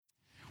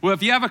Well,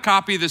 if you have a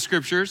copy of the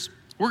scriptures,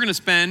 we're going to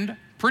spend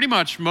pretty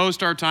much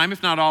most our time,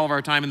 if not all of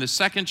our time, in the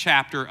second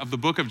chapter of the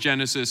book of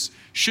Genesis.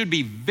 Should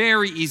be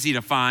very easy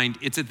to find.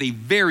 It's at the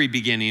very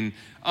beginning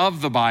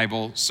of the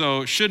Bible,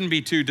 so shouldn't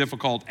be too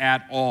difficult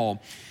at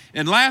all.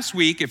 And last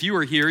week, if you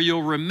were here,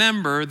 you'll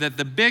remember that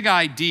the big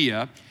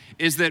idea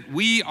is that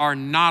we are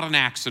not an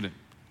accident.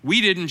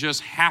 We didn't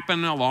just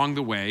happen along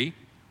the way.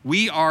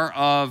 We are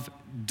of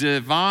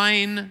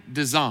divine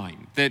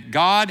design, that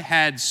God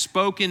had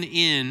spoken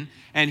in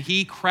and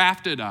he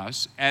crafted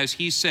us, as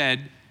he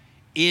said,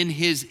 in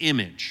his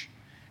image.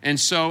 And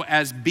so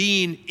as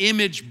being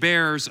image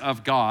bearers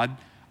of God,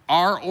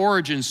 our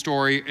origin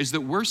story is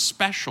that we're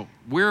special.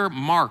 We're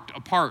marked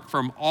apart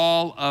from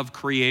all of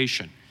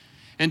creation.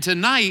 And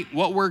tonight,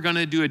 what we're going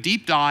to do a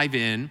deep dive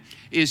in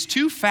is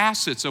two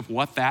facets of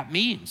what that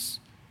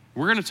means.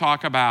 We're going to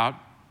talk about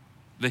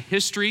the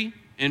history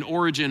and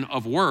origin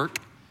of work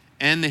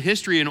and the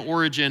history and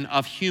origin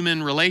of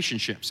human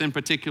relationships, in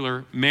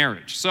particular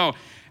marriage. So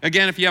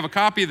again, if you have a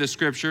copy of the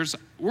scriptures,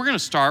 we're going to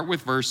start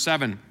with verse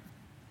 7.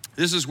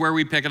 This is where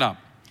we pick it up.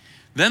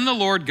 Then the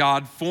Lord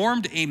God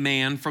formed a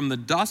man from the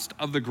dust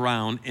of the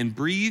ground and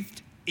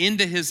breathed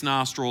into his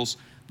nostrils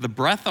the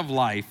breath of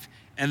life,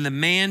 and the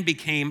man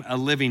became a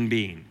living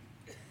being.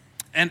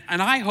 And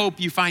I hope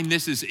you find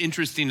this as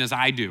interesting as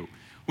I do.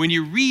 When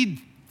you read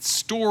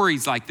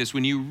stories like this,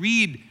 when you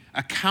read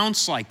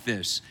accounts like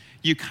this,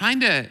 you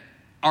kind of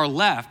are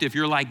left, if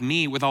you're like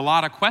me, with a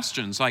lot of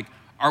questions like,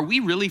 are we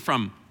really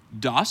from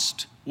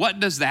dust? What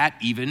does that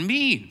even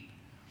mean?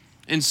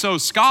 And so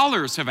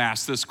scholars have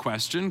asked this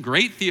question.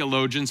 Great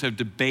theologians have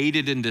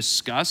debated and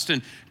discussed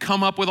and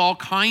come up with all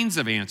kinds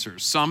of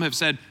answers. Some have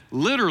said,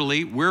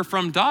 literally, we're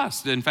from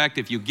dust. In fact,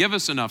 if you give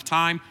us enough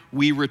time,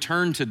 we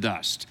return to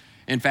dust.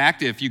 In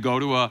fact, if you go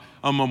to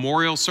a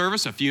memorial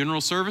service, a funeral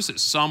service, at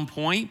some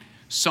point,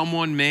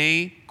 someone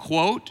may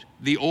quote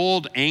the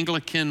old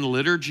Anglican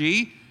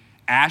liturgy,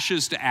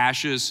 ashes to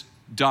ashes,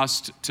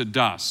 dust to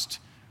dust.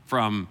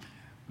 From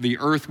the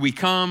earth we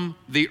come,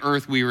 the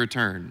earth we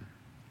return.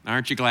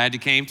 Aren't you glad you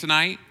came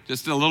tonight?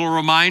 Just a little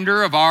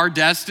reminder of our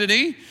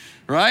destiny,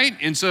 right?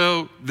 And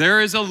so there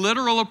is a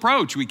literal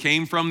approach. We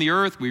came from the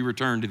earth, we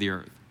return to the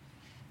earth.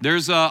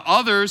 There's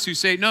others who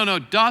say, no,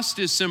 dust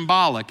is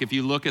symbolic. If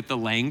you look at the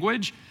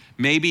language,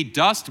 maybe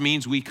dust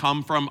means we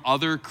come from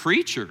other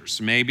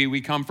creatures. Maybe we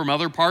come from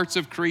other parts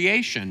of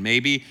creation.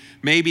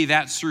 Maybe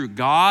that's through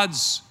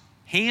God's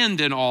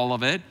hand in all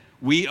of it.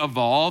 We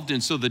evolved,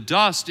 and so the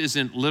dust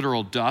isn't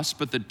literal dust,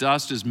 but the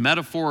dust is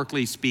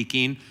metaphorically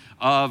speaking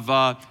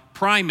of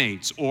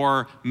primates,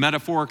 or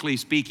metaphorically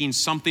speaking,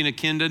 something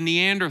akin to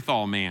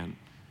Neanderthal man.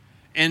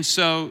 And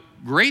so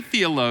great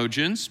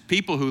theologians,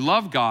 people who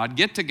love God,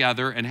 get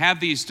together and have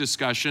these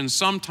discussions,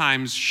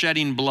 sometimes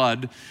shedding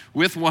blood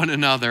with one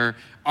another.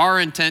 Our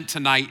intent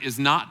tonight is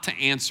not to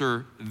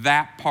answer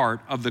that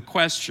part of the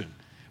question,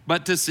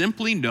 but to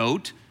simply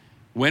note,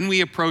 when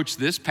we approach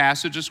this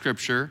passage of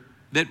Scripture,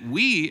 that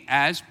we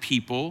as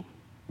people,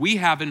 we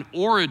have an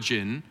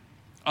origin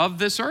of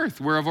this earth.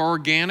 We're of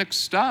organic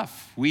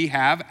stuff. We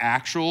have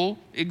actual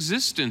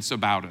existence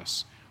about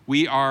us.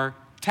 We are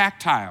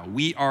tactile.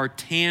 We are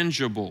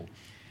tangible.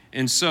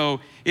 And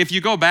so if you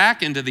go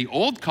back into the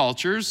old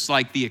cultures,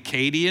 like the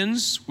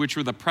Akkadians, which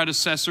were the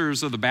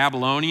predecessors of the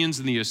Babylonians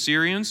and the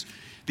Assyrians,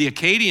 the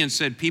Akkadians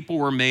said people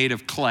were made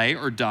of clay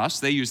or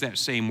dust. They use that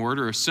same word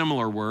or a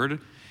similar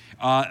word.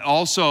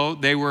 Also,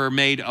 they were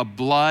made of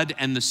blood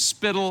and the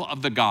spittle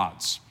of the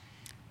gods.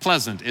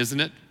 Pleasant,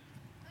 isn't it?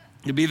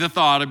 To be the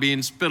thought of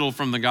being spittle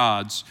from the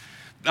gods.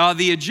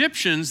 The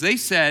Egyptians, they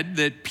said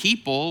that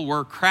people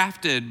were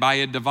crafted by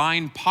a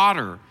divine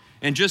potter.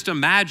 And just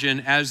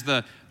imagine as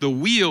the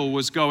wheel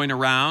was going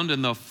around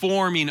and the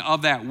forming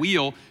of that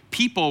wheel,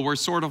 people were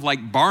sort of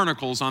like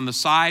barnacles on the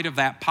side of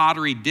that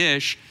pottery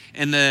dish,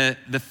 and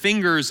the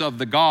fingers of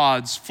the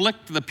gods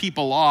flicked the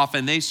people off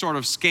and they sort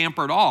of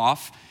scampered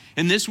off.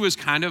 And this was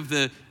kind of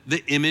the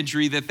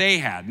imagery that they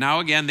had.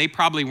 Now, again, they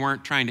probably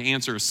weren't trying to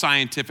answer a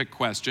scientific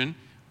question.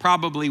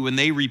 Probably when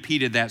they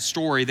repeated that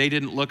story, they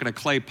didn't look at a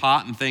clay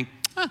pot and think,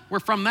 we're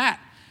from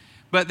that.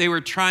 But they were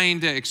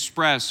trying to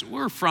express,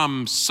 we're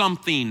from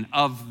something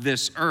of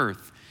this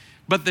earth.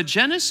 But the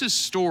Genesis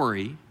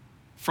story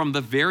from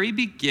the very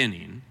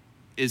beginning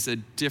is a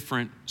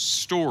different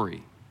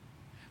story.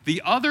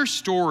 The other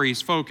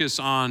stories focus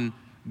on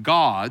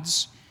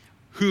gods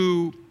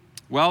who,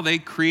 well, they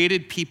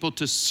created people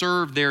to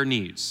serve their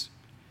needs.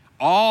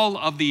 All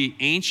of the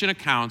ancient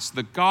accounts,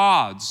 the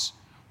gods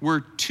were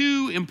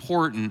too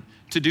important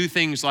to do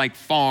things like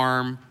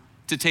farm,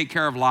 to take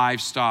care of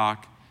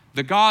livestock.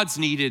 The gods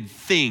needed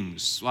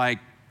things like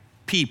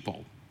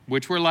people,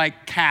 which were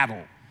like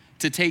cattle,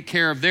 to take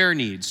care of their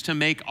needs, to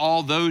make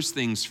all those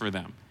things for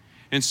them.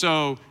 And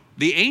so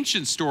the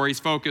ancient stories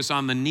focus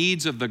on the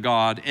needs of the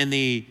god, and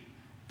the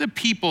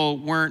people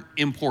weren't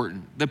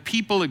important. The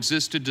people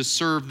existed to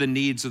serve the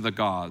needs of the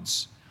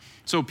gods.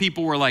 So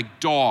people were like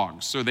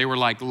dogs, or they were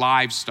like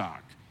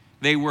livestock.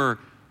 They were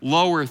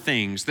lower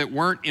things that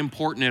weren't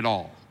important at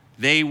all.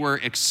 They were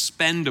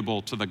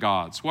expendable to the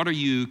gods. What are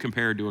you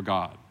compared to a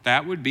god?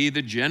 That would be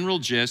the general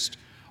gist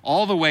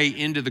all the way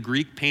into the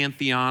Greek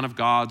pantheon of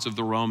gods of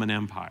the Roman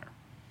Empire.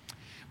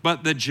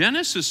 But the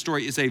Genesis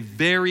story is a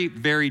very,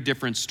 very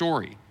different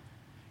story.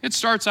 It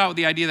starts out with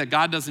the idea that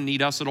God doesn't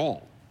need us at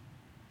all.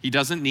 He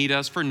doesn't need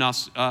us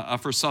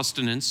for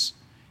sustenance.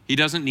 He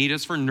doesn't need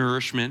us for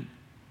nourishment.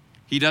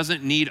 He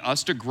doesn't need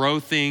us to grow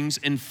things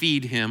and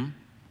feed him.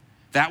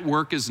 That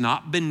work is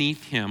not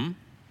beneath him.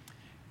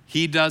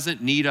 He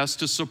doesn't need us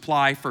to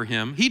supply for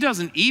him. He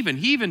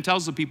even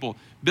tells the people,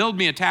 build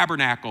me a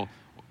tabernacle,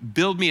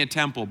 build me a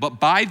temple.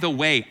 But by the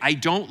way, I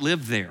don't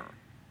live there.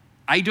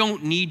 I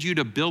don't need you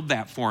to build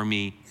that for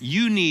me.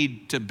 You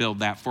need to build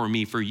that for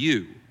me, for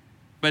you.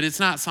 But it's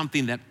not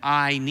something that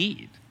I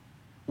need.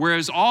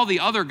 Whereas all the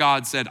other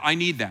gods said, I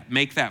need that,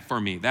 make that for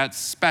me. That's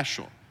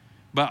special.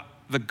 But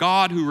the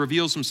God who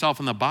reveals himself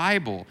in the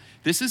Bible,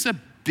 this is a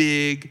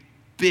big,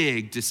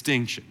 big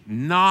distinction,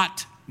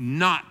 not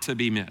to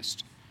be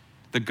missed.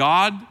 The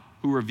God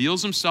who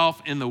reveals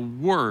himself in the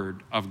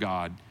Word of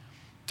God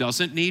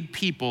doesn't need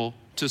people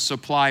to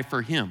supply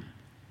for him.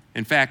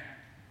 In fact,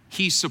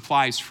 he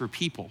supplies for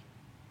people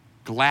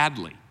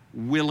gladly,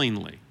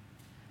 willingly.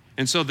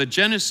 And so the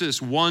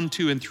Genesis 1,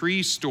 2, and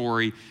 3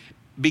 story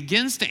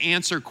begins to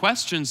answer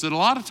questions that a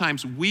lot of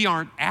times we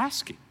aren't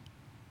asking.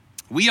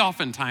 We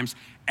oftentimes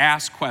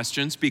ask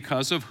questions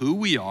because of who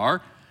we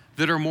are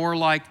that are more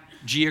like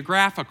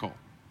geographical,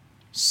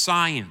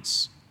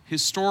 science,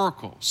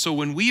 historical. So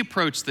when we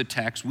approach the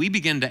text, we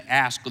begin to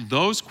ask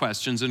those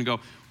questions and go,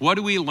 what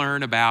do we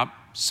learn about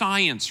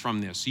science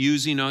from this,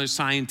 using a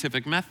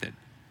scientific method?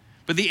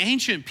 But the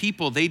ancient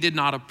people, they did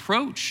not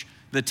approach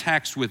the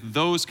text with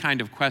those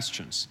kind of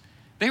questions.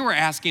 They were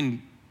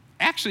asking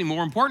actually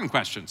more important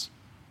questions.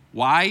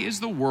 Why is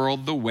the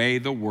world the way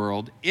the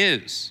world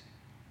is?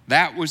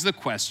 That was the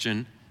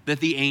question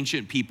that the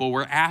ancient people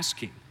were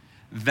asking.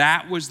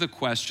 That was the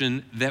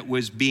question that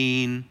was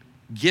being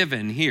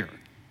given here.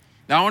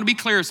 Now, I want to be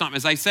clear of something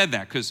as I said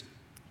that,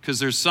 because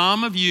there's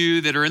some of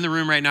you that are in the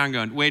room right now and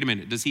going, wait a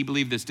minute, does he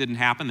believe this didn't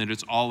happen, that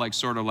it's all like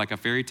sort of like a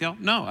fairy tale?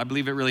 No, I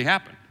believe it really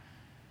happened.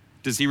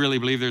 Does he really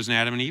believe there's an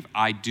Adam and Eve?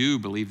 I do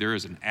believe there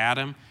is an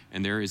Adam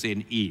and there is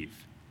an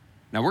Eve.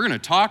 Now, we're going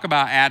to talk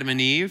about Adam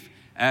and Eve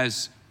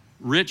as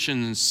rich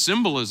in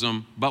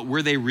symbolism, but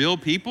were they real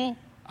people?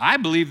 I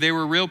believe they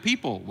were real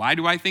people. Why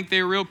do I think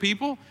they were real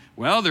people?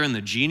 Well, they're in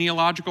the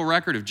genealogical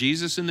record of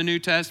Jesus in the New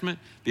Testament.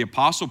 The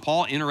Apostle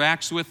Paul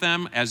interacts with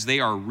them as they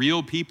are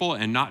real people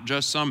and not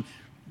just some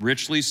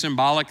richly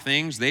symbolic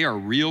things. They are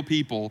real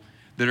people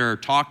that are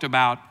talked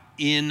about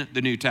in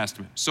the New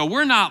Testament. So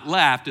we're not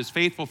left, as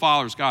faithful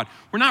followers of God,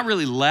 we're not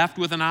really left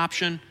with an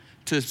option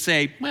to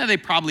say, well, they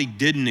probably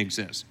didn't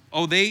exist.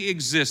 Oh, they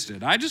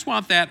existed. I just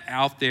want that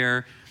out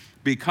there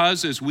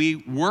because as we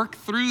work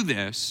through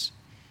this,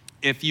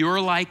 if you're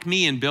like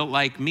me and built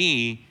like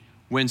me,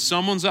 when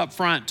someone's up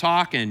front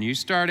talking, you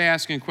start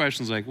asking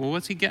questions like, well,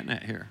 what's he getting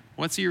at here?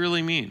 What's he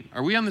really mean?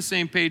 Are we on the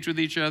same page with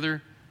each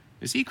other?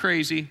 Is he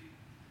crazy?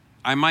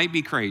 I might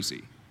be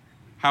crazy.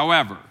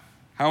 However,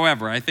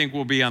 I think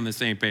we'll be on the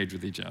same page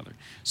with each other.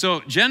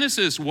 So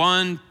Genesis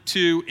 1,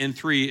 2, and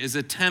 3 is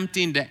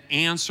attempting to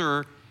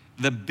answer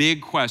the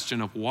big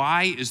question of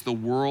why is the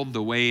world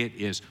the way it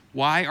is?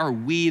 Why are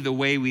we the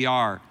way we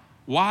are?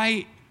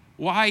 Why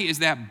is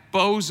that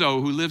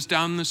bozo who lives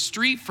down the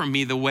street from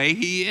me the way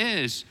he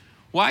is?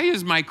 Why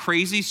is my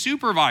crazy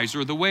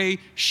supervisor the way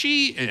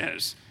she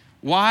is?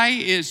 Why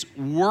is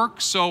work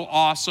so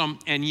awesome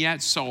and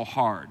yet so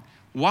hard?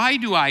 Why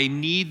do I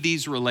need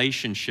these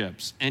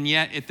relationships and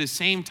yet at the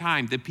same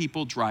time the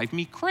people drive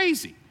me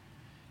crazy?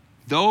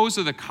 Those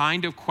are the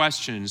kind of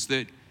questions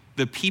that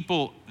the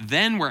people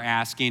then were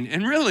asking.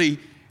 And really,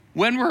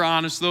 when we're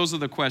honest, those are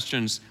the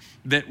questions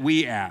that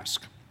we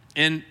ask.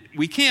 And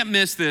we can't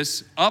miss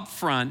this up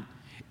front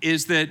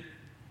is that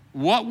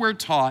what we're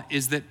taught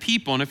is that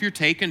people, and if you're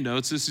taking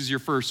notes, this is your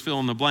first fill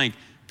in the blank,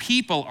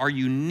 people are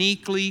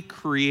uniquely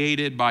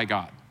created by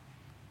God.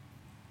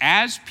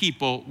 As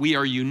people, we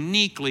are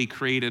uniquely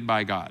created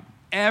by God.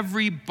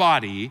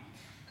 Everybody,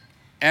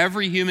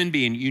 every human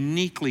being,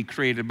 uniquely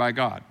created by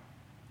God.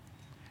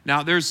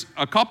 Now, there's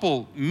a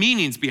couple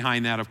meanings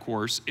behind that, of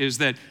course, is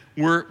that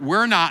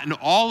we're not, in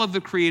all of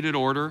the created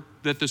order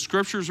that the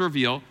scriptures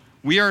reveal,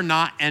 we are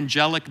not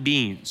angelic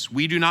beings.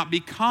 We do not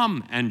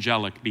become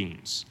angelic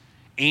beings.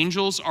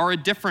 Angels are a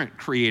different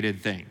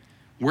created thing.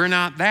 We're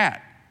not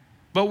that.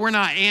 But we're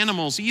not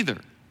animals either.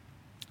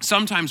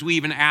 Sometimes we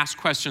even ask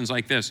questions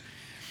like this.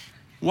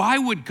 Why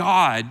would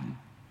God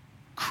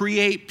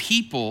create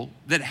people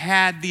that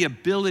had the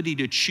ability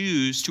to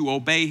choose to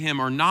obey him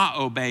or not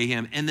obey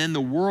him, and then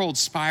the world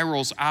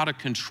spirals out of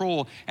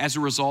control as a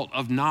result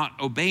of not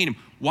obeying him?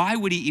 Why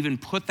would he even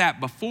put that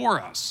before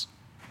us?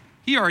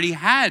 He already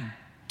had,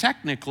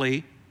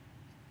 technically,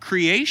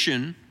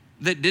 creation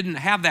that didn't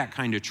have that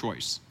kind of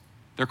choice.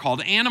 They're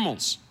called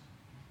animals.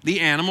 The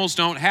animals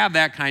don't have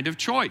that kind of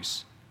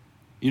choice.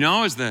 You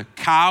know, as the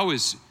cow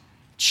is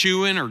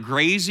chewing or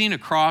grazing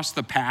across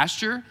the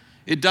pasture,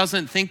 it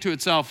doesn't think to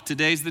itself,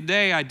 today's the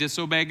day I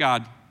disobey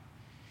God.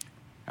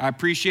 I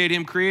appreciate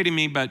him creating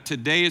me, but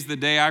today is the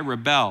day I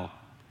rebel.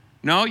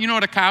 No, you know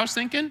what a cow's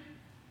thinking?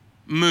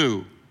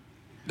 Moo.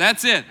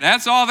 That's it.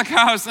 That's all the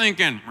cow's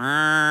thinking.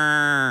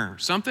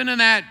 Something in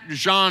that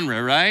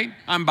genre, right?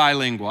 I'm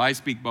bilingual. I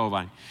speak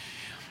bovine.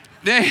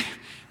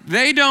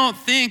 They don't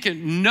think,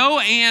 no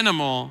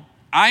animal.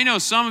 I know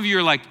some of you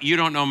are like, you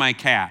don't know my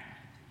cat.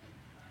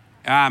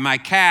 My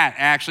cat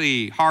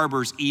actually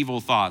harbors evil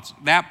thoughts.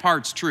 That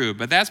part's true,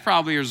 but that's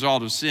probably a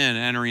result of sin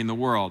entering the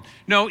world.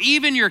 No,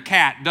 even your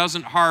cat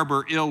doesn't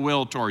harbor ill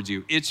will towards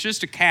you. It's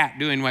just a cat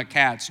doing what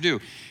cats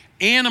do.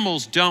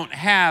 Animals don't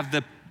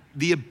have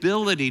the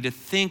ability to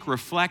think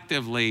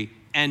reflectively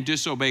and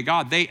disobey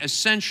God. They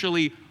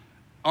essentially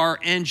are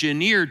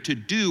engineered to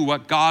do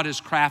what God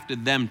has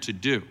crafted them to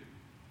do.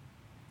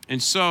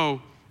 And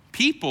so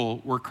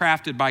people were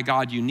crafted by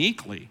God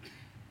uniquely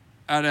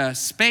at a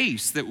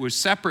space that was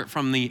separate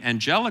from the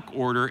angelic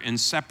order and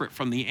separate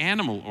from the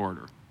animal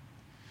order.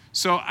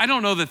 So I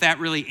don't know that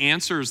really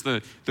answers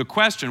the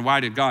question, why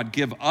did God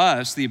give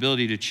us the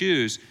ability to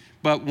choose?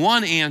 But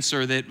one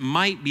answer that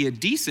might be a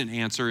decent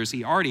answer is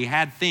he already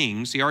had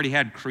things, he already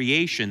had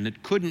creation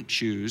that couldn't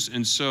choose,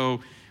 and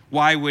so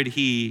why would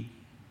he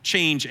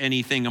change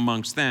anything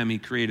amongst them? He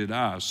created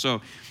us.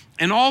 So,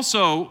 and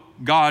also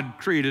God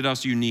created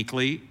us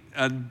uniquely.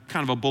 Kind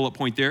of a bullet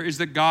point there is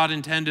that God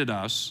intended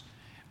us.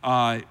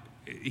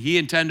 He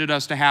intended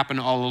us to happen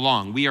all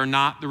along. We are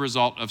not the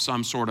result of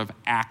some sort of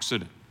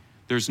accident.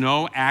 There's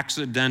no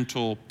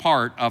accidental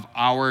part of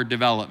our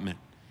development.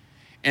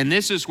 And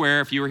this is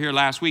where, if you were here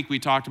last week, we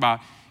talked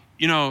about,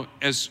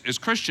 as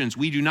Christians,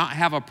 we do not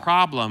have a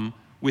problem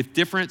with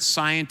different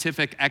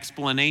scientific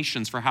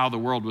explanations for how the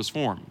world was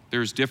formed.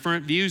 There's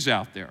different views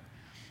out there.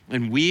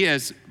 And we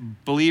as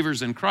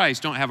believers in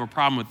Christ don't have a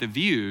problem with the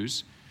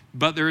views,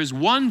 but there is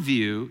one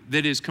view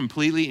that is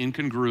completely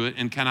incongruent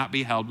and cannot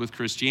be held with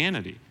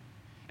Christianity.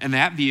 And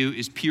that view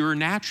is pure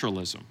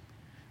naturalism.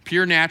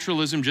 Pure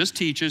naturalism just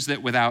teaches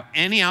that without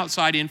any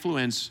outside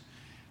influence,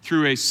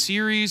 through a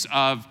series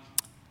of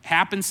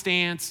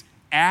happenstance,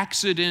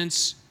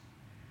 accidents,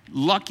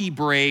 lucky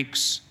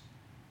breaks,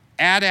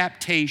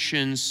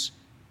 adaptations,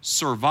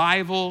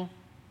 survival,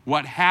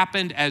 what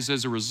happened as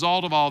a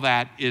result of all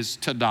that is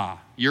ta-da.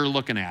 You're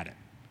looking at it.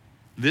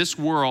 This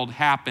world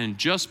happened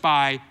just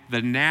by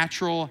the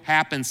natural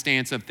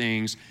happenstance of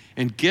things,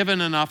 and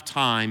given enough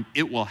time,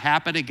 it will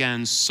happen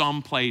again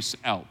someplace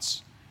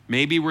else.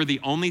 Maybe we're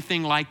the only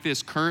thing like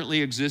this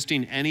currently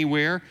existing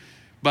anywhere,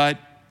 but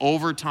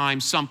over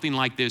time, something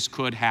like this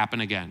could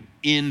happen again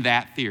in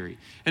that theory.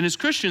 And as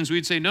Christians,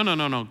 we'd say,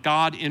 no,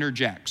 God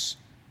interjects.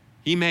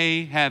 He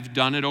may have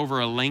done it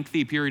over a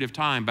lengthy period of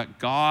time, but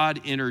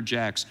God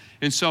interjects.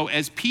 And so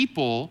as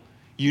people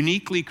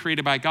uniquely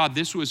created by God,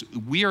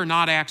 we are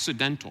not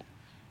accidental.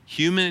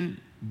 Human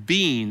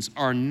beings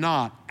are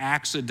not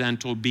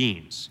accidental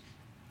beings.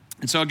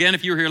 And so again,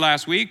 if you were here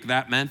last week,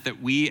 that meant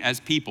that we as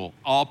people,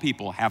 all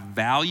people have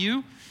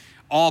value,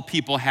 all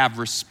people have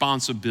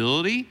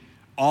responsibility,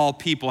 all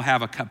people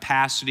have a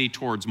capacity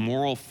towards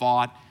moral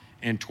thought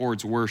and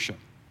towards worship.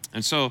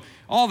 And so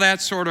all that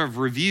sort of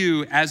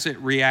review as it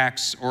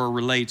reacts or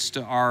relates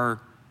to our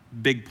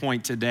big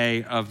point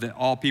today of that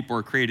all people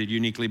are created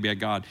uniquely by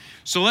God.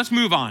 So let's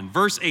move on.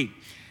 Verse 8.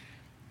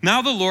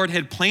 Now the Lord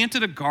had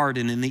planted a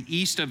garden in the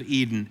east of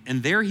Eden,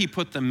 and there he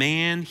put the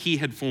man he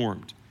had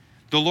formed.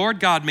 The Lord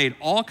God made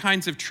all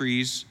kinds of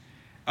trees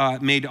grow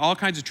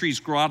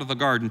out of the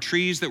garden,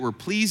 trees that were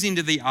pleasing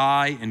to the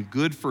eye and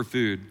good for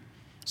food.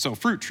 So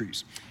fruit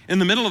trees. In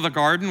the middle of the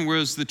garden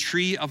was the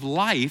tree of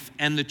life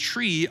and the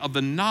tree of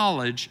the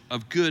knowledge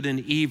of good and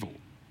evil.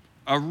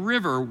 A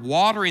river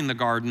watering the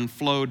garden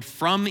flowed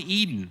from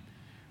Eden,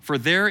 for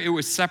there it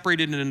was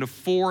separated into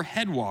 4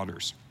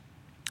 headwaters.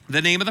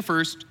 The name of the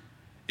first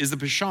is the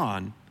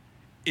Pishon.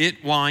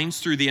 It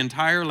winds through the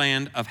entire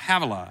land of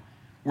Havilah,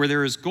 where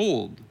there is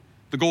gold.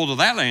 The gold of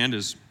that land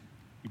is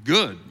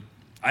good.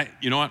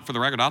 You know what, for the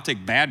record, I'll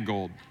take bad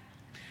gold.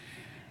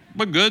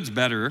 But good's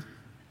better.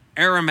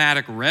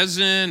 Aromatic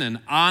resin and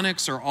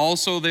onyx are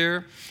also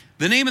there.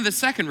 The name of the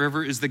second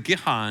river is the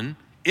Gihon.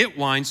 It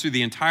winds through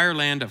the entire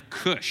land of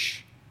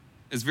Cush.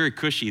 It's very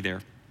cushy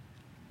there.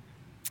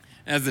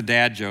 That's a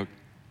dad joke.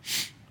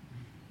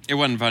 It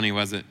wasn't funny,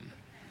 was it?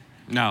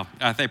 No,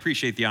 I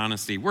appreciate the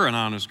honesty. We're an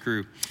honest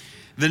crew.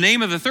 The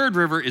name of the third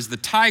river is the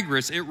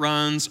Tigris. It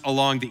runs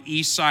along the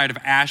east side of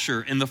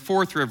Asher. And the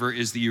fourth river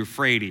is the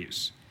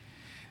Euphrates.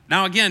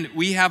 Now again,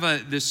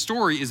 this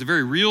story is a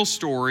very real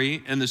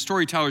story, and the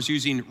storyteller's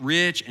using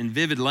rich and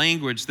vivid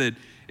language that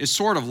is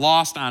sort of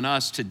lost on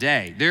us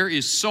today. There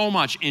is so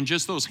much in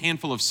just those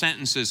handful of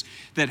sentences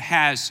that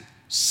has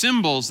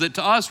symbols that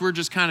to us, we're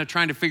just kind of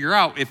trying to figure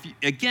out.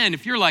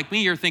 If you're like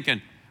me, you're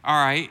thinking, all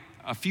right,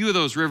 a few of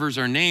those rivers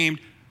are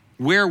named.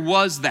 Where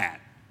was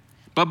that?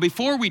 But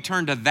before we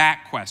turn to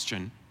that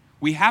question,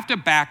 we have to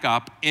back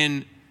up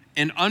and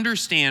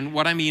understand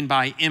what I mean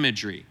by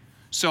imagery.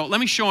 So let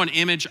me show an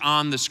image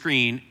on the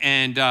screen,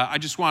 and I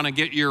just want to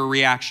get your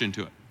reaction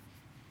to it.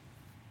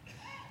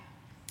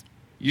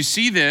 You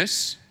see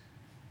this,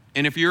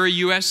 and if you're a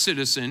U.S.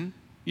 citizen,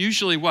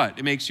 usually what?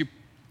 It makes you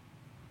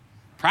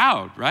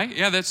Proud, right?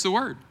 Yeah, that's the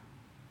word.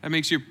 It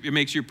makes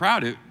you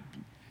proud.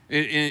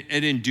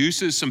 It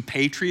induces some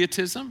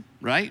patriotism,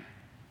 right?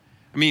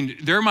 I mean,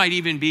 there might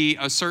even be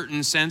a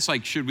certain sense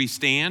like, should we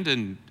stand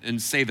and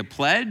say the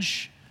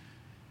pledge?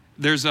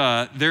 There's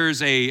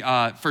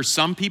for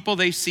some people,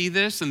 they see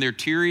this and they're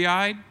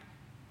teary-eyed.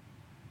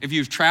 If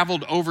you've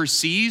traveled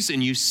overseas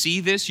and you see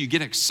this, you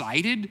get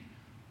excited.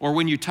 Or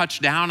when you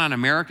touch down on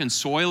American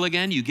soil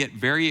again, you get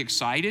very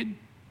excited.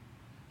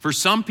 For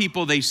some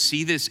people, they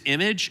see this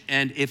image,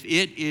 and if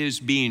it is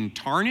being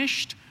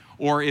tarnished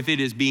or if it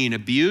is being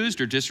abused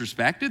or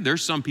disrespected,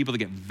 there's some people that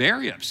get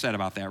very upset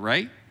about that,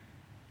 right?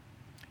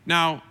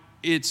 Now,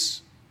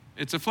 it's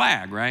a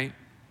flag, right?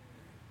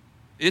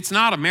 It's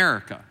not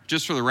America,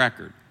 just for the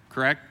record,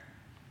 correct?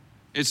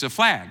 It's a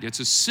flag,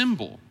 it's a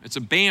symbol, it's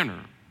a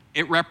banner.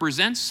 It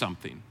represents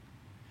something.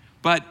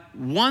 But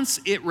once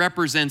it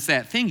represents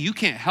that thing, you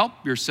can't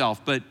help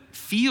yourself but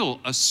feel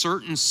a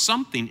certain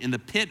something in the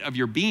pit of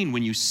your being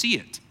when you see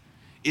it.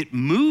 It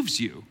moves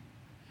you.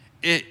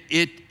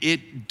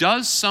 It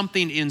does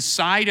something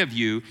inside of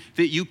you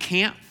that you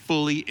can't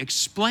fully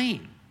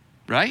explain,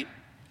 right?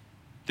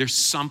 There's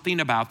something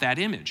about that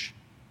image.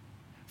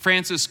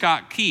 Francis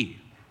Scott Key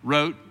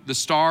wrote the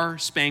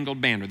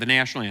Star-Spangled Banner, the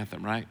national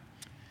anthem, right?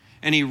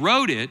 And he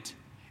wrote it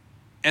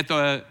at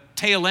the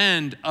tail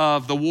end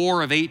of the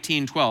War of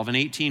 1812 and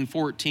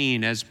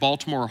 1814 as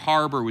Baltimore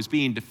Harbor was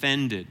being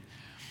defended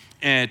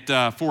at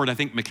Fort, I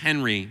think,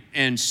 McHenry.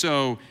 And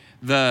so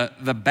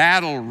the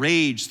battle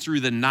raged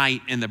through the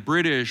night, and the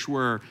British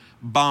were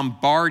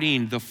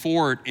bombarding the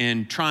fort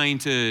and trying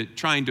to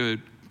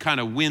kind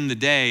of win the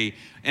day.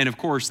 And of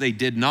course, they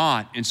did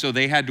not. And so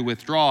they had to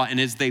withdraw. And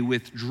as they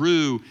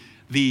withdrew,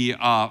 the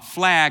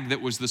flag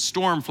that was the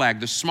storm flag,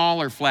 the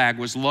smaller flag,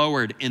 was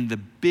lowered, and the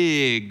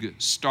big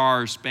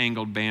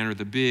Star-Spangled Banner,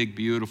 the big,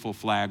 beautiful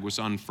flag, was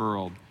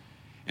unfurled.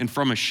 And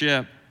from a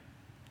ship,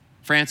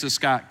 Francis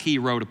Scott Key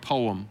wrote a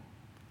poem,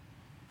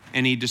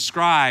 and he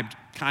described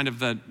kind of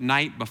the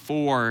night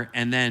before,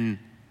 and then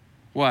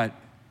what?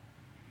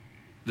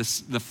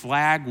 The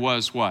flag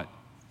was what?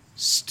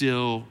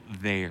 Still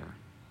there.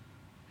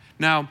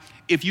 Now,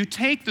 if you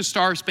take the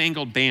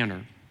Star-Spangled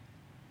Banner,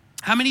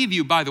 how many of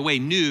you, by the way,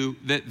 knew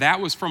that that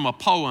was from a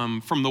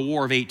poem from the War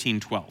of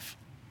 1812?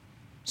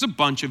 There's a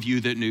bunch of you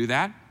that knew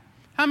that.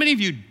 How many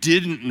of you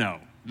didn't know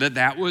that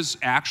that was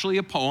actually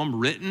a poem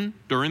written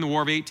during the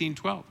War of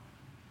 1812?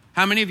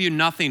 How many of you,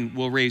 nothing,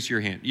 will raise your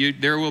hand?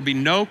 There will be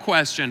no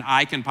question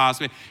I can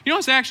possibly. You know,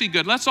 it's actually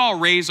good. Let's all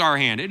raise our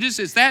hand.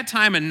 It's that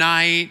time of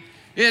night.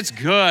 It's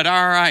good.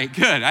 All right,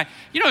 good.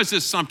 It's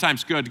just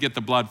sometimes good to get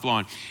the blood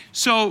flowing.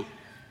 So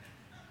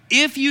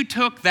if you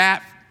took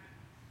that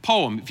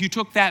poem, if you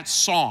took that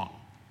song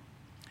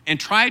and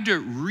tried to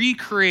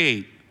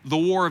recreate the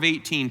War of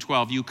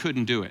 1812, you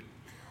couldn't do it.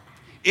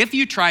 If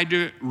you tried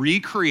to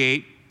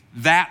recreate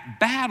that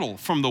battle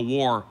from the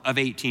War of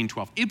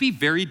 1812, it'd be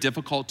very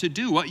difficult to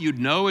do. What you'd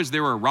know is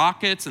there were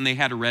rockets and they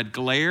had a red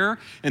glare,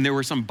 and there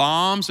were some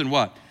bombs, and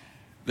what?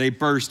 They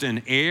burst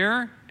in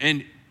air.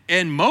 And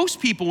most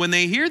people, when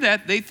they hear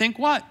that, they think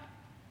what?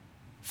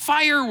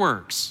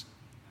 Fireworks.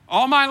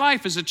 All my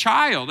life as a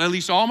child, at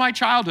least all my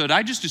childhood,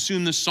 I just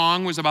assumed the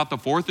song was about the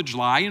 4th of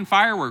July and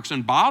fireworks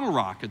and bottle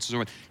rockets.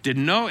 So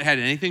didn't know it had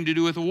anything to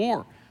do with the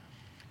war.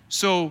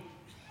 So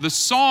the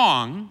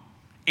song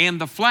and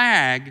the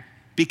flag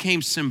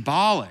became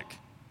symbolic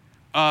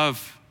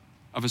of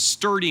a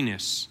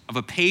sturdiness, of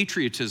a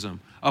patriotism,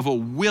 of a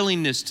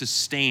willingness to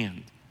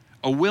stand,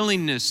 a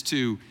willingness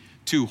to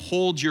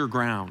hold your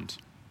ground,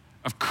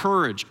 of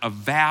courage, of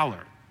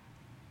valor.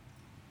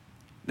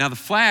 Now, the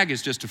flag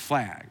is just a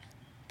flag.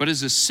 But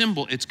as a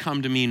symbol, it's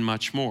come to mean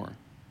much more.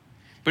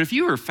 But if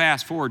you were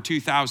fast forward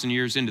 2,000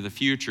 years into the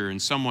future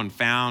and someone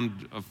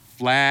found a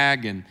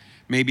flag and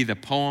maybe the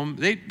poem,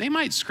 they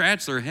might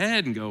scratch their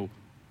head and go,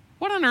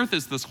 what on earth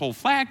is this whole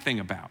flag thing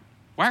about?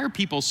 Why are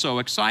people so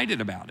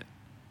excited about it?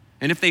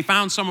 And if they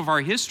found some of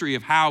our history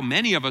of how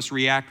many of us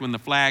react when the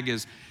flag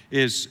is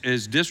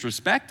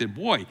disrespected,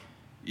 boy,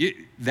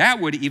 that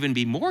would even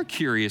be more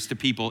curious to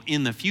people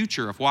in the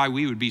future of why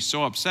we would be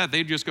so upset.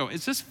 They'd just go,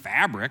 it's just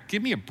fabric.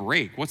 Give me a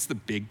break. What's the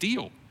big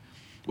deal?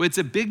 Well, it's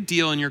a big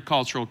deal in your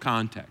cultural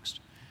context.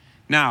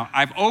 Now,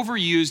 I've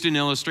overused an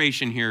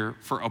illustration here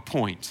for a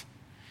point.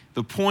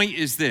 The point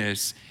is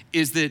this,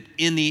 is that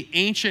in the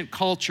ancient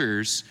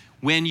cultures,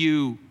 when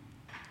you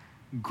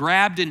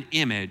grabbed an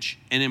image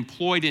and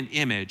employed an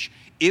image,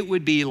 it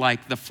would be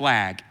like the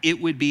flag. It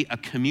would be a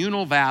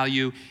communal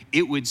value.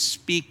 It would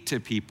speak to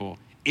people.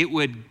 It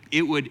would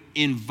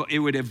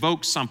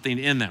evoke something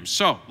in them.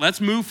 So let's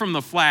move from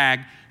the flag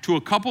to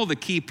a couple of the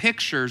key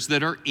pictures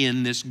that are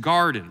in this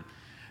garden.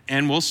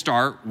 And we'll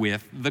start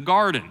with the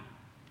garden.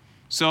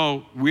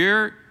 So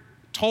we're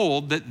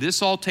told that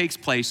this all takes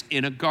place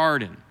in a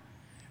garden.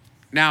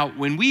 Now,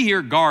 when we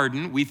hear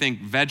garden, we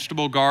think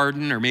vegetable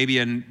garden or maybe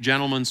a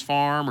gentleman's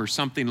farm or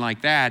something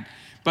like that.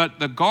 But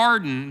the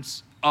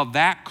gardens of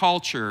that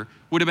culture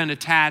would have been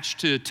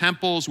attached to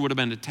temples, would have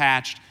been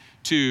attached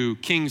to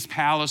king's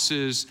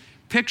palaces.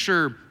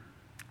 Picture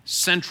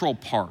Central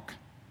Park.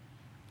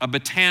 a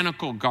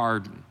botanical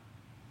garden,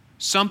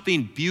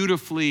 something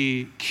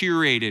beautifully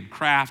curated,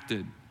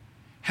 crafted.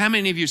 How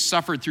many of you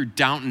suffered through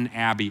Downton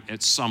Abbey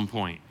at some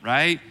point,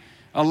 right?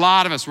 A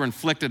lot of us were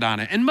inflicted on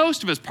it. And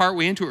most of us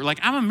partway into it were like,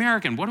 I'm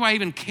American, what do I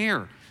even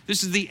care?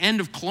 This is the end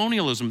of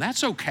colonialism.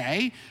 That's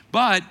okay.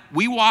 But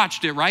we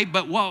watched it, right?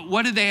 But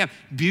what did they have?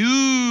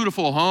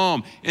 Beautiful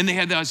home. And they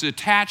had those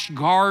attached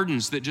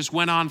gardens that just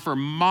went on for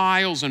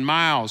miles and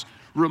miles,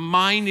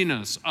 reminding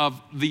us of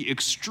the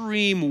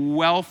extreme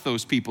wealth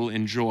those people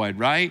enjoyed,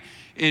 right?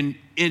 And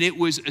it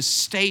was a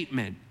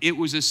statement. It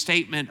was a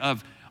statement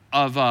of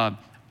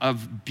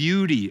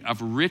beauty,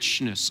 of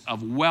richness,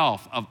 of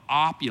wealth, of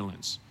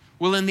opulence.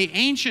 Well, in the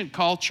ancient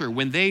culture,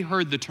 when they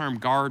heard the term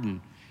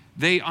garden,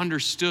 they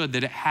understood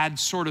that it had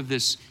sort of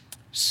this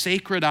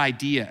sacred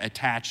idea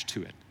attached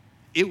to it.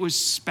 It was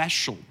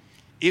special.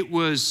 It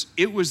was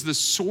the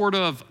sort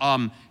of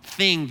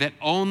thing that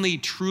only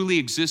truly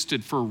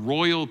existed for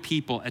royal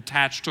people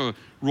attached to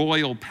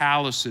royal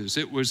palaces.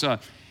 It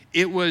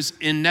was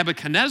in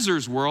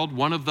Nebuchadnezzar's world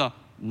one of the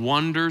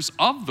wonders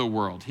of the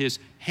world, his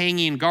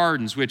hanging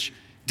gardens, which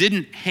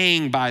didn't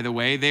hang, by the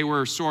way. They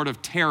were sort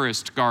of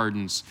terraced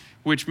gardens,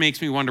 which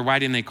makes me wonder, why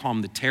didn't they call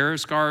them the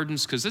terrace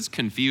gardens? Because it's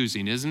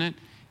confusing, isn't it?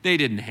 They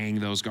didn't hang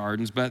those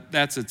gardens, but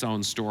that's its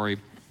own story.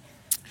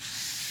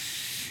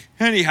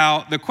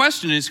 Anyhow, the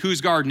question is, whose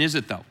garden is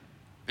it, though?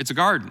 It's a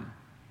garden.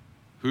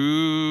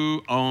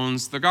 Who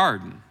owns the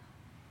garden?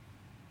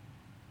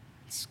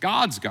 It's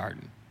God's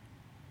garden.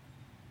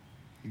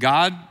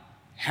 God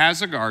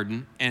has a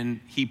garden, and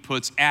he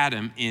puts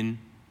Adam in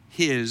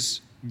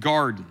his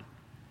garden.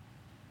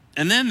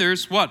 And then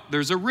there's what?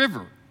 There's a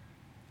river.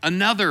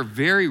 Another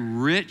very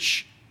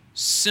rich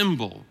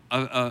symbol,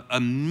 a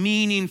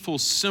meaningful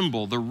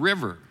symbol, the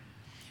river.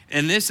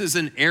 And this is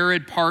an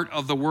arid part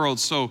of the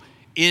world. So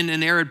in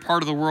an arid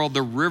part of the world,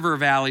 the river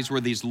valleys were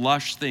these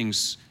lush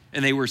things,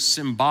 and they were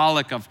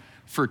symbolic of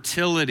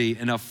fertility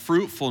and of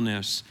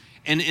fruitfulness.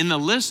 And in the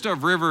list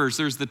of rivers,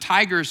 there's the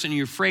Tigris and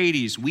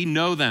Euphrates. We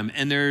know them.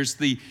 And there's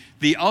the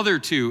other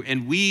two,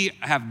 and we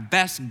have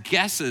best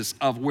guesses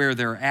of where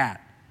they're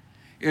at.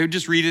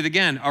 Just read it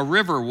again. A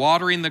river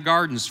watering the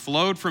gardens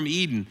flowed from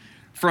Eden.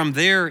 From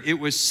there, it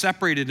was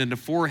separated into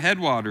 4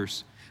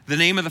 headwaters. The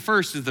name of the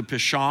first is the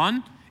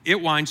Pishon. It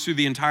winds through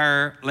the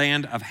entire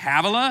land of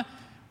Havilah,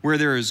 where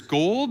there is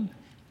gold.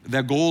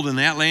 The gold in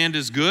that land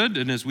is good.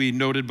 And as we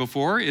noted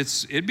before,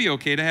 it'd be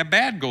okay to have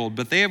bad gold,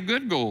 but they have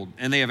good gold.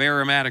 And they have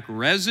aromatic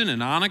resin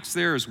and onyx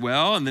there as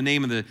well. And the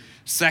name of the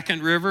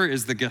second river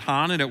is the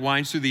Gihon, and it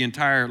winds through the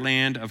entire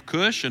land of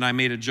Cush. And I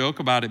made a joke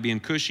about it being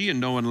cushy,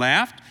 and no one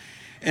laughed.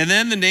 And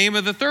then the name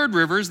of the third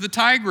river is the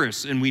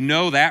Tigris, and we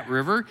know that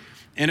river,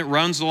 and it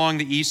runs along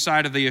the east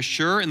side of the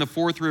Ashur, and the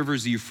fourth river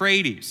is the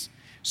Euphrates.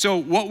 So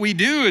what we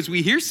do is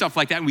we hear stuff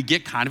like that, and we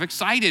get kind of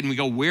excited, and we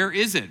go, where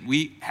is it?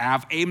 We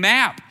have a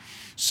map.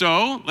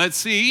 So let's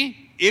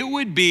see. It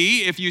would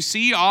be, if you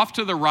see off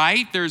to the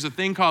right, there's a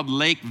thing called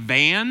Lake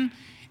Van.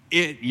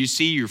 You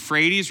see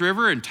Euphrates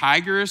River and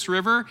Tigris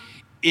River.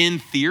 In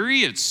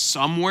theory, it's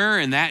somewhere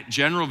in that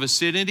general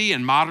vicinity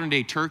in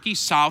modern-day Turkey,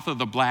 south of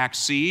the Black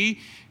Sea,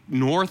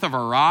 north of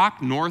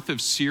Iraq, north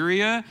of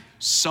Syria,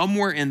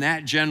 somewhere in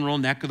that general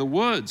neck of the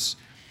woods.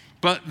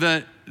 But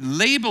the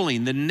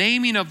labeling, the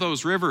naming of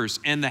those rivers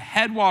and the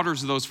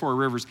headwaters of those 4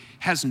 rivers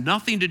has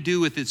nothing to do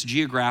with its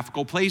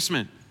geographical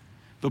placement.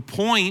 The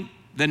point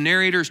the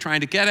narrator is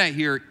trying to get at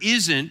here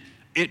isn't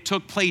it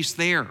took place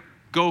there.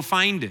 Go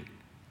find it.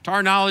 To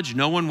our knowledge,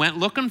 no one went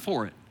looking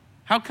for it.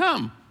 How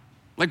come?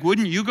 Like,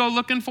 wouldn't you go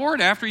looking for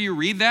it after you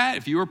read that?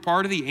 If you were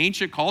part of the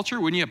ancient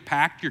culture, wouldn't you have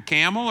packed your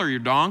camel or your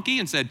donkey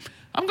and said,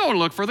 I'm going to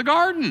look for the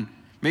garden.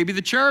 Maybe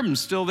the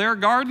cherubim's still there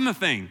guarding the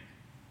thing.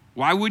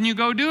 Why wouldn't you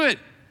go do it?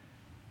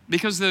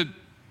 Because the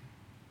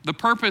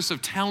purpose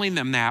of telling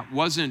them that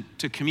wasn't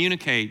to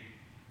communicate.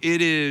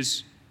 It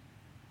is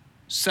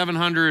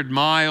 700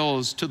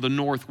 miles to the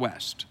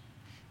northwest.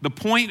 The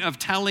point of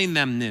telling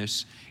them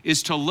this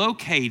is to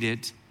locate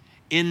it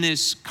in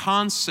this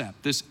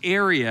concept, this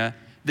area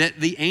that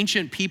the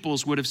ancient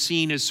peoples would have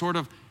seen as sort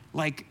of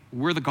like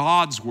where the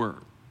gods were.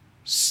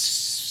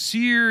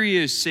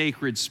 Serious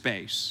sacred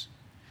space.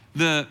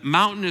 The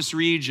mountainous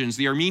regions,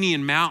 the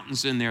Armenian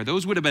mountains in there,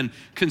 those would have been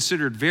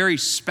considered very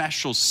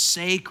special,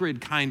 sacred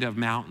kind of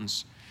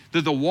mountains.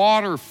 That the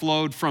water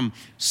flowed from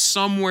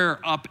somewhere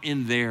up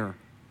in there.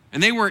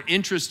 And they weren't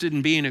interested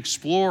in being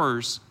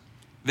explorers.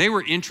 They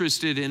were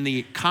interested in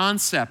the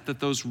concept that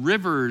those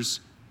rivers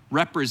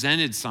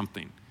represented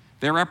something.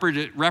 They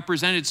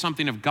represented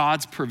something of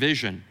God's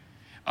provision,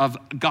 of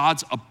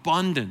God's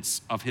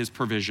abundance of his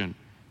provision.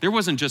 There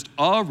wasn't just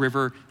a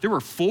river, there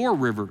were 4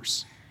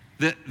 rivers.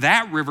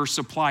 That river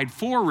supplied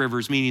 4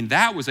 rivers, meaning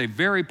that was a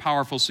very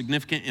powerful,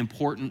 significant,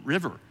 important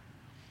river.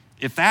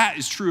 If that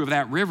is true of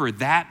that river,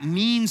 that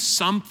means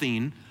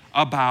something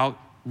about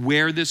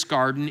where this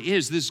garden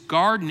is. This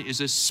garden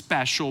is a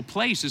special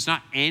place. It's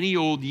not any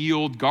old ye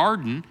old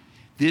garden.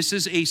 This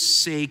is a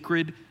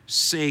sacred,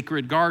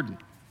 sacred garden.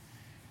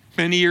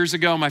 Many years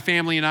ago, my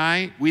family and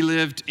I, we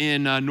lived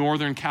in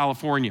Northern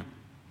California.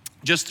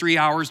 just 3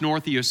 hours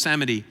north of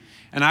Yosemite.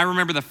 And I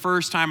remember the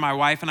first time my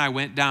wife and I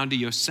went down to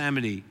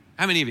Yosemite.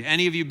 How many of you?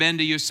 Any of you been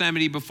to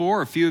Yosemite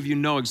before? A few of you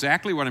know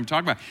exactly what I'm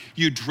talking about.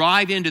 You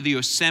drive into the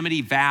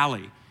Yosemite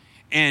Valley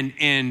and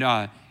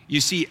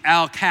you see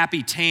El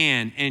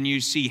Capitan and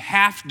you see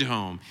Half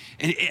Dome.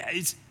 And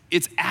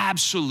it's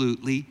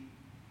absolutely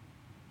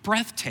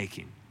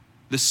breathtaking.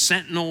 The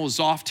Sentinel is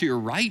off to your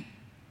right,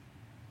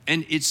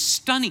 and it's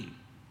stunning.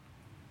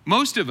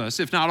 Most of us,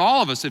 if not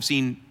all of us, have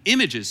seen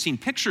images, seen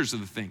pictures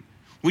of the thing.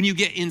 When you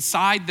get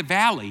inside the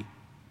valley,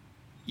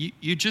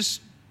 you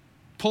just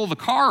pull the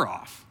car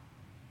off,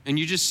 and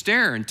you just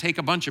stare and take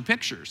a bunch of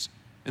pictures.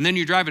 And then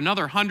you drive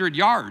another 100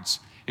 yards,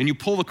 and you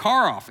pull the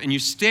car off, and you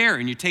stare,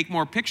 and you take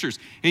more pictures,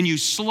 and you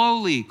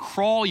slowly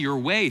crawl your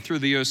way through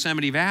the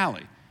Yosemite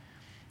Valley.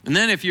 And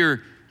then if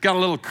you're got a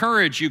little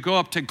courage, you go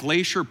up to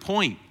Glacier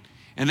Point,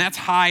 and that's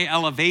high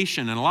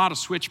elevation and a lot of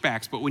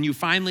switchbacks. But when you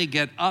finally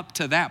get up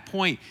to that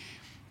point,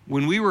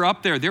 when we were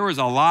up there, there was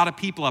a lot of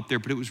people up there,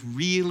 but it was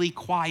really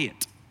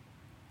quiet.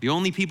 The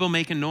only people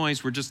making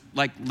noise were just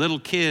like little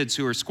kids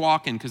who are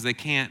squawking because they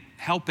can't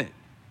help it.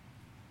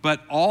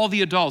 But all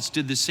the adults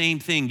did the same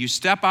thing. You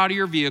step out of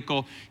your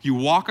vehicle, you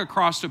walk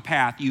across a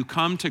path, you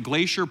come to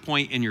Glacier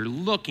Point, and you're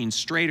looking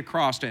straight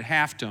across at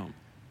Half Dome.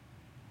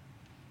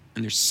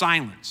 And there's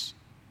silence.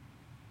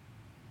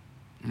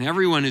 And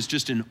everyone is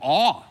just in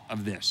awe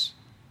of this.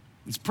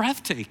 It's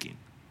breathtaking.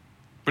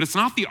 But it's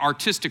not the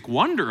artistic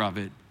wonder of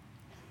it.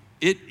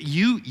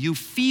 You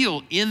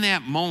feel in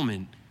that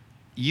moment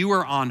you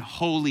are on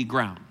holy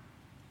ground.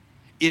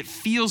 It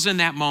feels in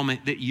that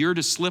moment that you're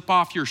to slip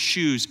off your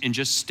shoes and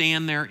just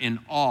stand there in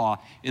awe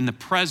in the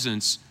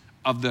presence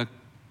of the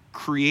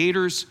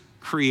Creator's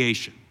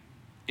creation,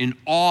 in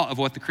awe of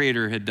what the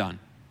Creator had done.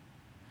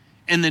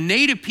 And the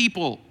native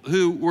people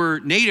who were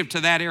native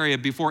to that area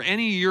before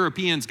any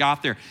Europeans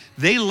got there,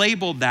 they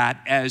labeled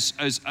that as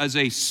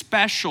a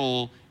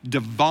special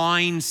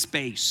divine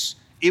space.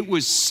 It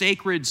was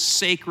sacred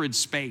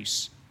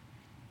space.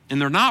 And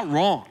they're not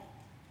wrong.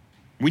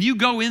 When you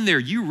go in there,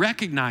 you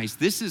recognize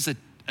this is a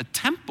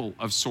temple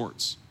of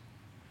sorts.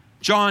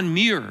 John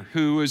Muir,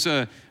 who was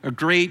a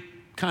great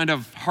kind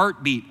of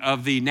heartbeat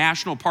of the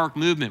national park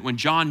movement, when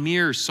John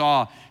Muir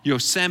saw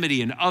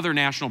Yosemite and other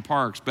national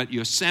parks, but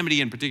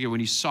Yosemite in particular, when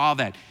he saw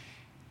that,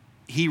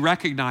 he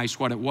recognized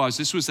what it was.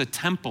 This was a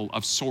temple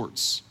of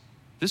sorts.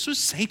 This was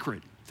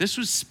sacred. This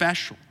was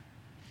special.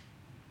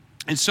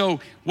 And so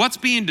what's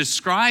being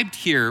described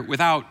here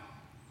without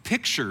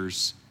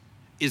pictures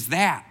is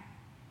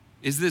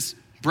this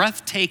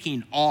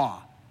breathtaking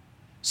awe.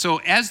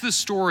 So as the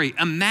story,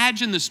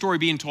 imagine the story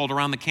being told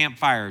around the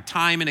campfire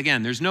time and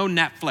again. There's no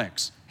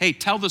Netflix. Hey,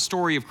 tell the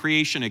story of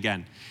creation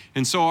again.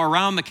 And so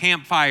around the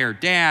campfire,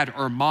 dad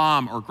or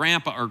mom or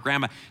grandpa or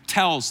grandma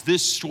tells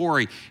this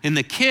story. And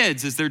the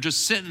kids, as they're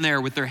just sitting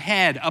there with their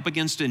head up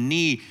against a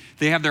knee,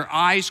 they have their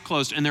eyes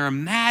closed and they're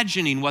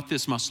imagining what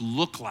this must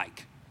look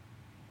like.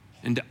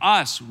 And to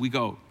us, we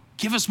go,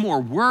 give us more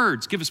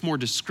words, give us more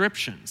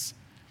descriptions.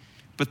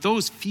 But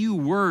those few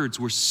words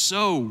were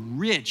so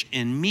rich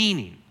in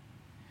meaning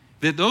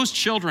that those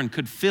children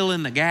could fill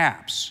in the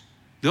gaps.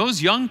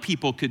 Those young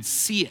people could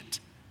see it,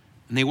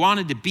 and they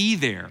wanted to be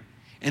there,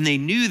 and they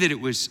knew that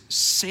it was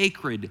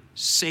sacred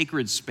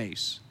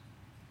space.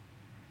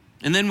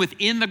 And then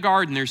within the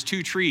garden, there's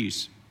two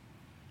trees.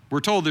 We're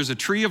told there's a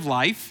tree of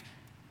life,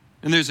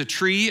 and there's a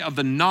tree of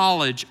the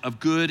knowledge of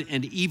good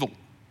and evil.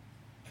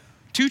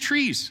 Two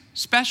trees,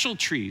 special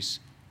trees,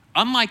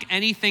 unlike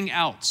anything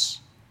else.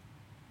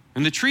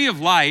 And the tree of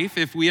life,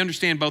 if we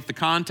understand both the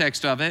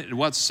context of it and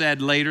what's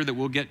said later that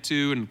we'll get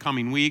to in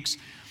coming weeks,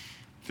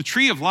 the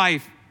tree of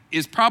life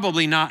is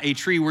probably not a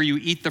tree where you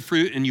eat the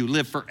fruit and you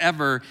live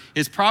forever.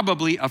 It's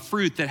probably a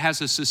fruit that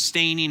has a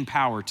sustaining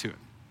power to it,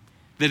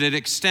 that it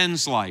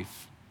extends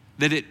life,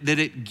 that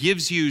it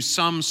gives you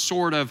some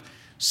sort of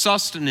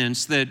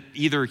sustenance that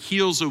either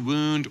heals a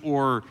wound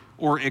or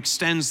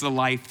extends the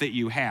life that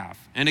you have.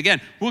 And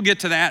again, we'll get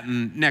to that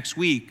in next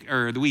week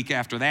or the week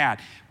after that.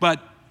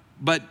 But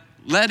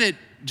let it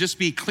just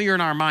be clear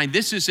in our mind,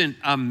 this isn't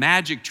a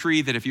magic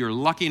tree that if you're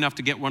lucky enough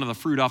to get one of the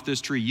fruit off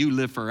this tree, you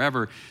live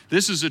forever.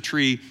 This is a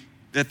tree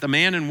that the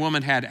man and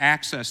woman had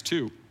access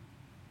to.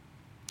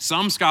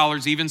 Some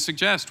scholars even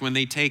suggest when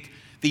they take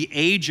the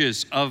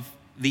ages of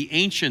the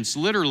ancients,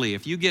 literally,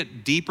 if you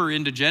get deeper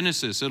into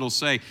Genesis, it'll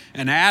say,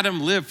 and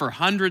Adam lived for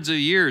hundreds of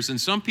years. And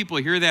some people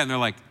hear that and they're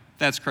like,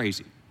 that's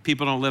crazy.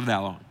 People don't live that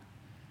long.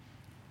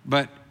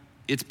 But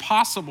it's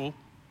possible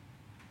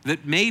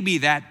that maybe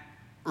that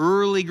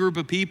early group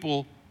of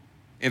people,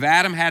 if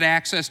Adam had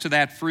access to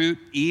that fruit,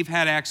 Eve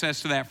had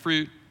access to that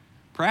fruit,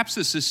 perhaps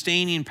the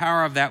sustaining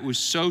power of that was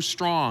so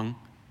strong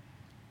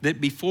that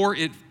before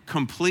it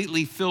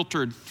completely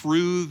filtered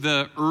through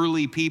the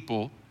early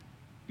people,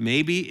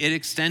 maybe it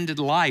extended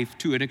life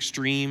to an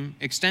extreme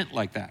extent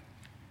like that.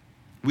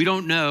 We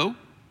don't know.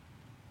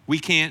 We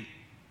can't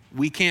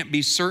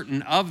be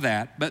certain of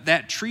that, but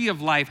that tree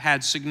of life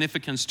had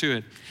significance to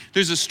it.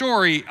 There's a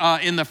story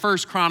in the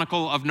first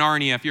Chronicle of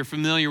Narnia. If you're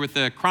familiar with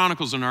the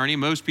Chronicles of Narnia,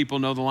 most people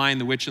know The Lion,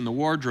 the Witch, and the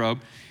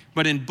Wardrobe.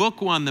 But in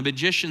book 1, The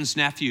Magician's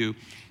Nephew,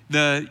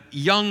 the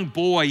young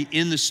boy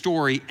in the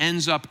story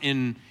ends up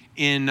in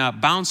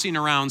bouncing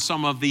around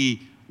some of the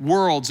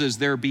worlds as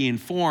they're being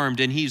formed,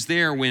 and he's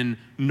there when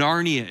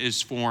Narnia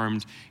is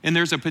formed. And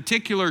there's a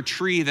particular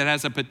tree that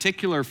has a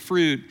particular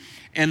fruit,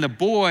 and the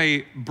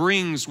boy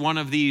brings one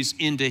of these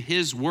into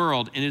his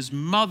world, and his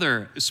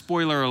mother,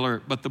 spoiler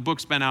alert, but the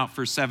book's been out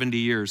for 70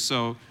 years,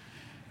 so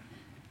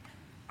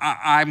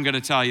I'm going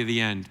to tell you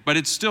the end, but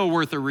it's still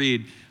worth a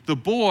read. The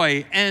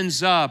boy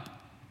ends up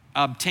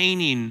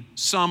obtaining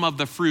some of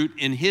the fruit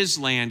in his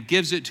land,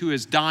 gives it to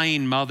his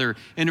dying mother,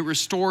 and it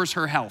restores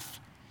her health,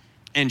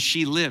 and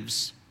she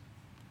lives.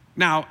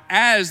 Now,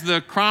 as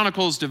the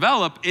chronicles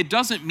develop, it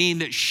doesn't mean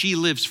that she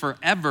lives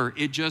forever.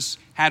 It just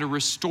had a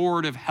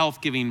restorative,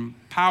 health-giving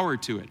power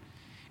to it.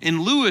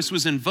 And Lewis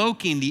was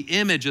invoking the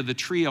image of the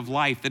tree of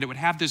life, that it would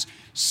have this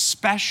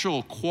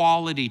special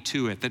quality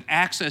to it, that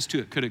access to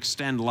it could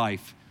extend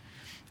life.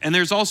 And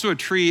there's also a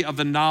tree of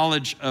the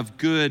knowledge of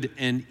good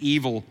and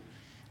evil.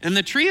 And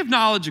the tree of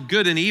knowledge of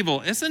good and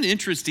evil is an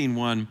interesting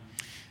one,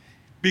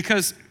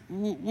 because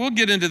we'll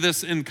get into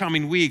this in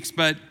coming weeks,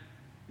 but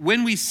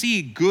when we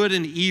see good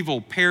and evil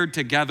paired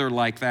together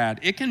like that,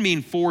 it can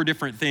mean 4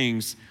 different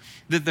things.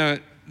 That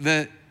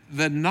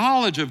the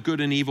knowledge of good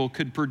and evil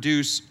could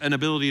produce an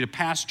ability to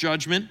pass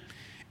judgment.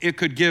 It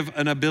could give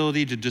an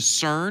ability to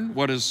discern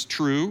what is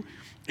true.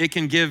 It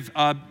can give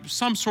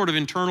some sort of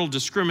internal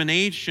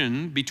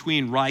discrimination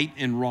between right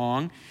and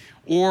wrong.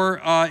 Or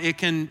it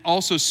can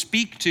also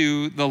speak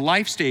to the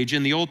life stage.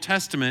 In the Old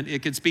Testament,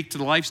 it could speak to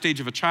the life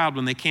stage of a child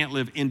when they can't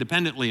live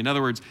independently. In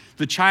other words,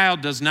 the child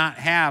does not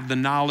have the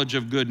knowledge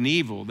of good and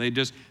evil.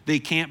 They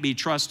can't be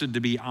trusted to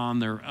be on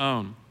their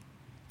own.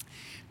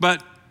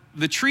 But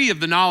the tree of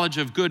the knowledge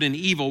of good and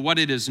evil, what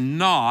it is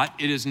not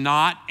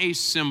a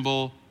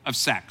symbol of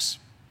sex.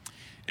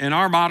 In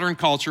our modern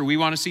culture, we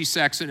want to see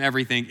sex in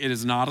everything. It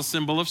is not a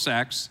symbol of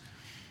sex.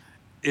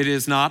 It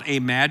is not a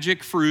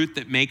magic fruit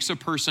that makes a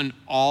person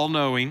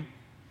all-knowing,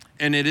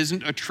 and it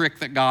isn't a trick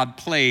that God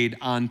played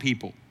on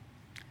people.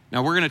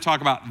 Now, we're going to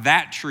talk about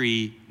that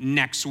tree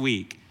next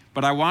week,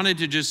 but I wanted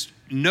to just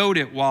note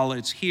it while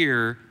it's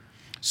here.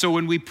 So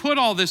when we put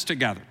all this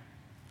together,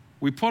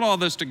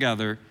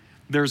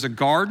 there's a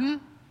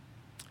garden,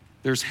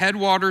 there's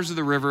headwaters of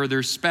the river,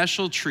 there's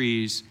special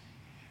trees,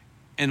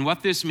 and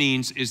what this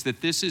means is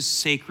that this is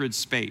sacred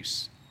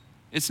space.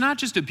 It's not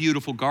just a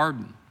beautiful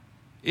garden.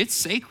 It's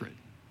sacred.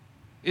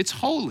 It's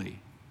holy.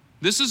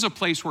 This is a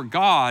place where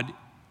God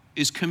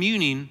is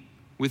communing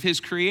with his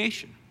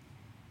creation.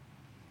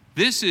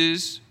 This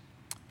is,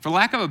 for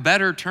lack of a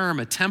better term,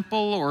 a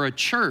temple or a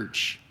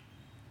church.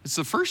 It's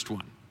the first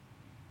one.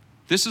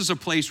 This is a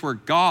place where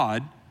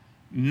God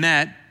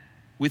met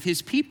with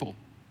his people.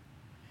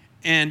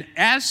 And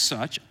as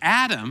such,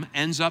 Adam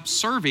ends up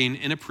serving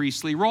in a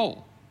priestly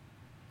role.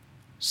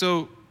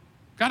 So,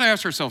 got to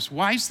ask ourselves,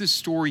 why is this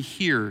story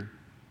here?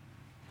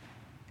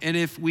 And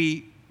if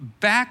we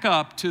back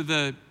up to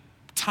the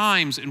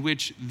times in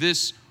which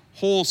this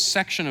whole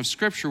section of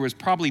Scripture was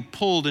probably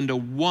pulled into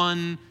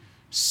one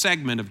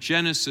segment of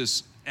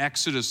Genesis,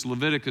 Exodus,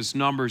 Leviticus,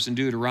 Numbers, and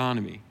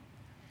Deuteronomy.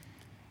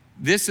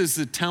 This is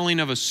the telling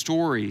of a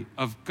story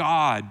of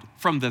God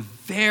from the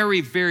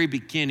very, very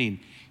beginning.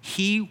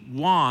 He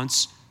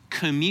wants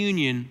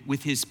communion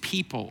with his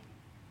people.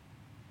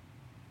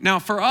 Now,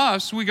 for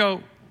us, we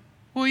go,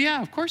 well,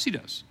 yeah, of course he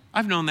does.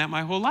 I've known that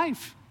my whole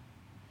life.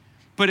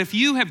 But if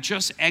you have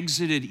just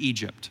exited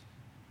Egypt,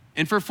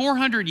 and for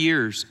 400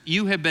 years,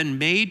 you have been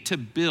made to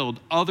build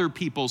other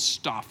people's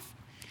stuff,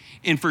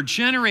 and for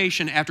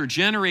generation after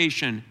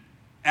generation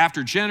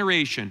after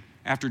generation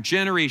after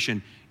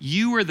generation,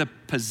 you were the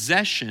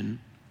possession,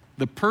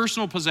 the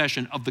personal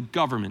possession of the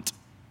government,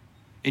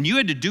 and you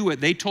had to do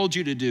what they told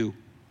you to do,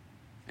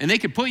 and they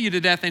could put you to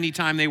death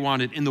anytime they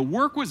wanted, and the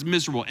work was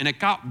miserable, and it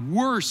got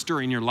worse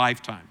during your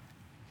lifetime.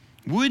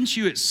 Wouldn't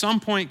you at some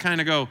point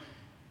kind of go,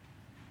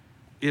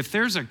 if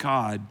there's a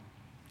God,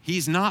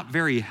 he's not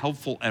very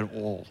helpful at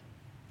all.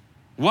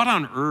 What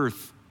on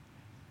earth?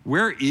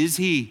 Where is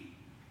he?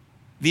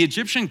 The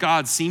Egyptian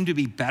gods seem to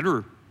be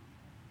better.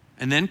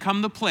 And then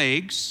come the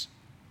plagues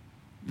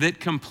that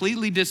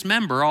completely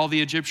dismember all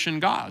the Egyptian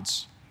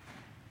gods.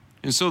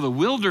 And so the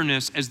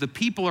wilderness, as the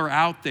people are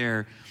out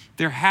there,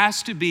 there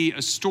has to be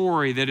a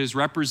story that is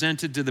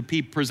presented to the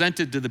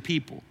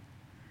people.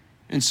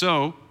 And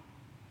so,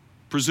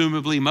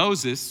 presumably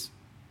Moses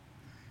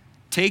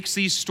takes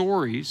these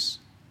stories,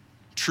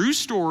 true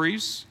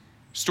stories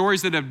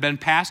that have been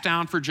passed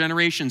down for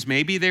generations.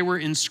 Maybe they were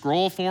in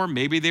scroll form,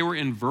 maybe they were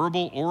in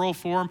verbal, oral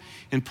form,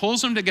 and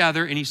pulls them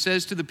together, and he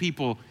says to the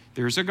people,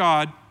 there's a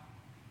God.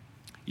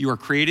 You are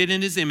created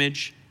in his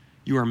image.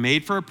 You are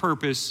made for a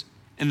purpose,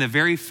 and the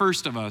very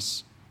first of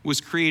us was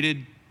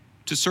created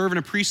to serve in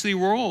a priestly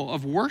role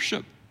of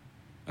worship,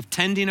 of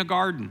tending a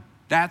garden.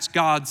 That's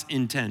God's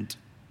intent.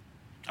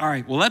 All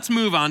right, well, let's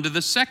move on to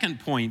the second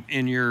point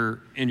in your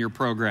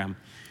program.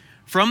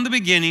 From the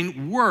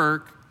beginning,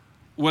 work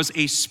was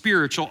a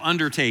spiritual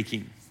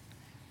undertaking.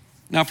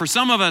 Now, for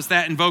some of us,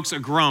 that invokes a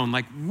groan,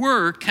 like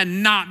work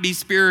cannot be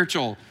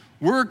spiritual.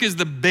 Work is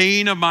the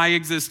bane of my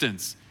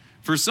existence.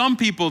 For some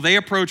people, they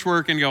approach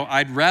work and go,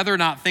 I'd rather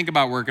not think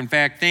about work. In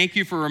fact, thank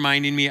you for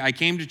reminding me. I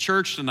came to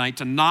church tonight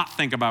to not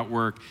think about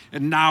work,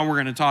 and now we're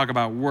going to talk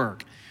about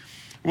work.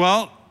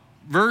 Well,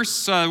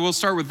 we'll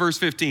start with verse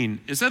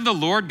 15. It said, the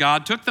Lord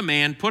God took the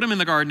man, put him in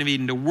the Garden of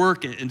Eden to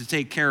work it and to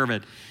take care of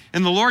it.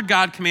 And the Lord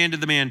God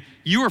commanded the man,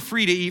 you are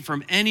free to eat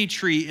from any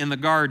tree in the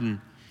garden,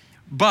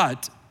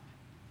 but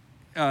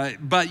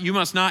you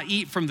must not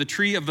eat from the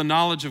tree of the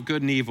knowledge of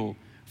good and evil.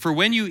 For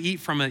when you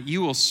eat from it,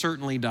 you will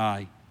certainly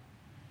die.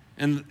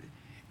 And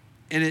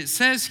it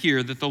says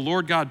here that the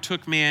Lord God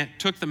took the man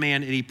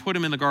and he put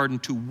him in the garden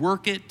to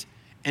work it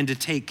and to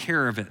take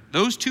care of it.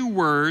 Those two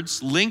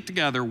words linked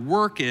together,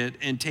 work it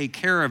and take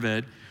care of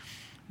it.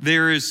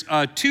 There is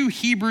two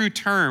Hebrew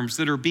terms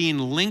that are being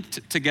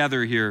linked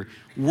together here.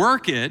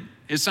 Work it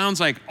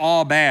sounds like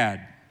all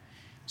bad.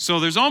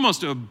 So there's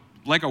almost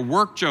like a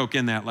work joke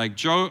in that,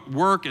 like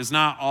work is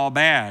not all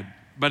bad.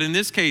 But in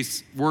this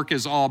case, work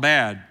is all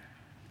bad.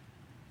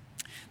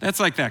 That's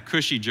like that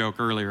cushy joke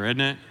earlier,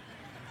 isn't it?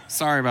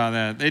 Sorry about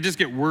that. They just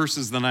get worse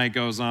as the night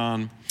goes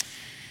on.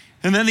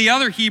 And then the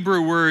other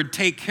Hebrew word,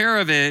 take care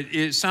of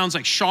it sounds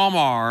like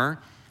shamar.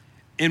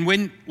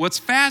 And what's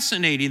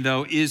fascinating,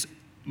 though, is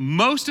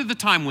most of the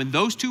time when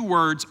those two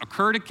words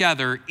occur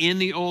together in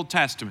the Old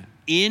Testament,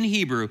 in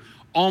Hebrew,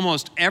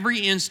 almost every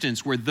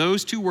instance where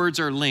those two words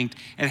are linked,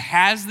 it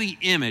has the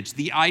image,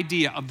 the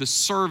idea of the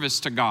service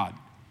to God.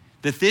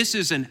 That this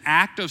is an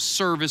act of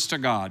service to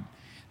God.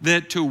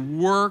 That to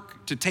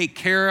work, to take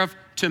care of,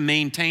 to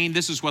maintain.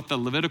 This is what the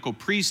Levitical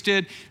priests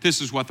did.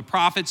 This is what the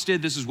prophets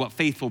did. This is what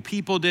faithful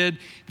people did.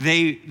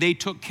 They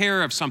took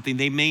care of something.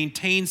 They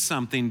maintained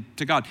something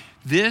to God.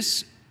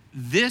 This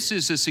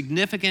is a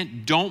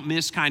significant don't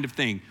miss kind of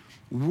thing.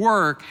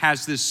 Work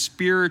has this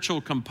spiritual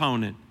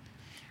component.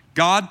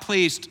 God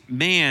placed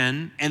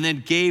man and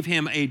then gave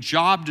him a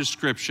job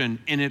description,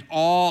 and it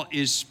all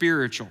is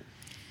spiritual.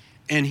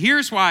 And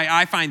here's why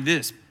I find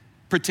this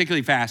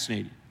particularly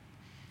fascinating.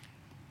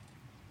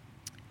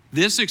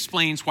 This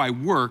explains why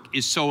work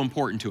is so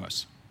important to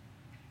us.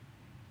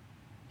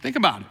 Think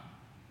about it.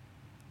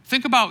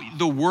 Think about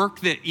the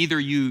work that either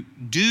you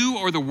do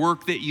or the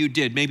work that you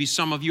did. Maybe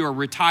some of you are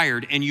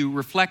retired and you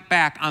reflect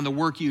back on the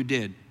work you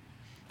did.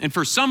 And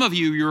for some of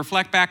you, you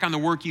reflect back on the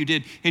work you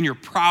did and you're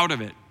proud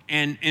of it.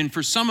 And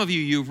for some of you,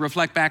 you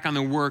reflect back on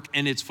the work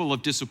and it's full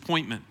of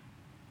disappointment.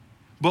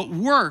 But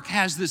work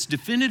has this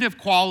definitive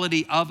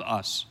quality of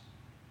us.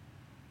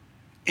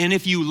 And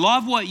if you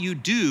love what you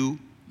do,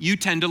 you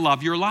tend to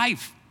love your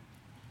life.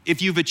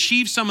 If you've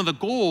achieved some of the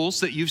goals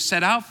that you've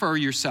set out for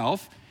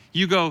yourself,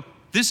 you go,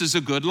 this is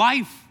a good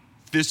life.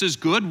 This is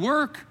good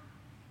work.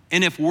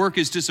 And if work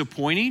is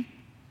disappointing,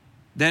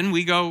 then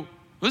we go,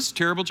 this is a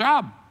terrible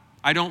job.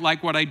 I don't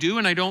like what I do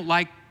and I don't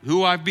like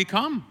who I've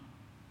become.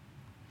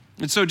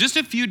 And so just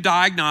a few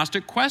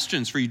diagnostic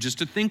questions for you just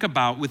to think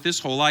about with this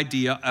whole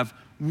idea of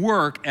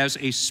work as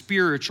a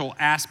spiritual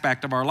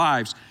aspect of our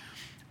lives.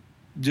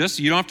 Just,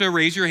 you don't have to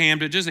raise your hand,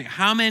 but just think,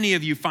 how many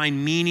of you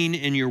find meaning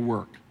in your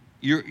work?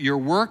 Your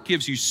work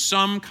gives you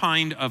some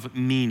kind of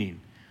meaning.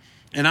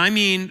 And I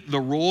mean the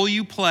role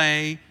you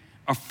play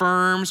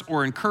affirms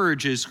or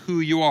encourages who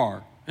you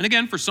are. And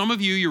again, for some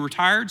of you, you're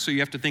retired, so you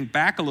have to think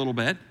back a little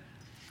bit.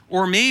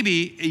 Or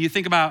maybe you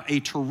think about a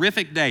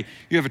terrific day.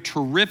 You have a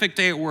terrific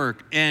day at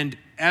work, and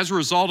as a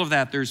result of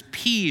that, there's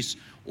peace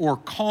or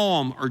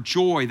calm or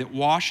joy that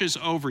washes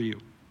over you.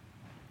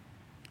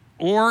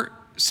 Or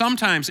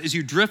sometimes as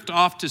you drift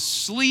off to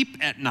sleep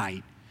at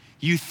night,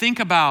 you think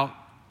about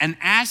an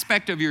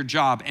aspect of your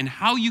job and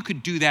how you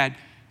could do that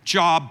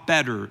job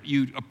better.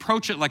 You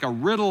approach it like a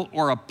riddle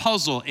or a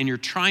puzzle and you're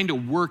trying to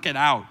work it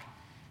out.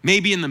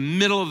 Maybe in the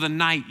middle of the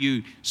night,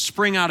 you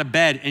spring out of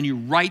bed and you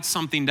write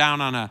something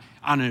down on a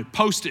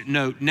Post-it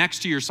note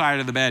next to your side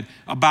of the bed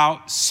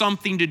about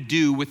something to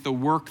do with the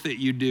work that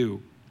you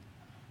do.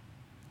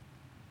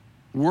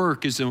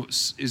 Work is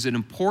an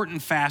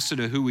important facet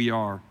of who we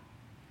are.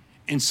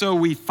 And so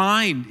we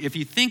find, if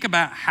you think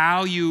about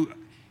how you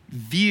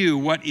view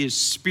what is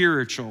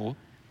spiritual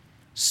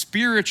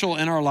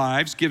in our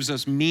lives gives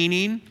us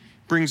meaning,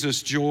 brings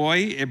us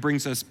joy, it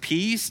brings us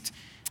peace,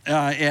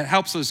 it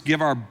helps us give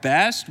our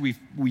best,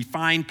 we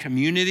find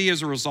community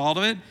as a result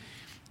of it,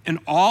 and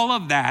all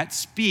of that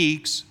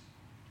speaks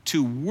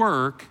to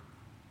work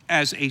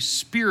as a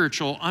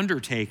spiritual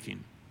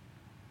undertaking.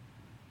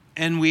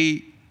 And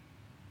we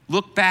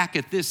look back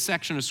at this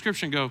section of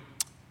Scripture and go,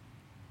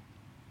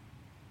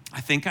 I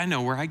think I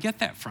know where I get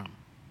that from.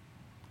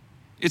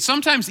 It's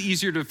sometimes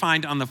easier to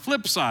find on the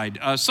flip side.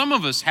 Some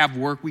of us have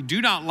work we do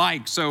not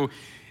like. So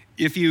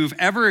if you've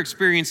ever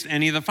experienced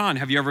any of the fun,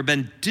 have you ever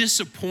been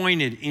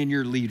disappointed in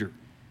your leader,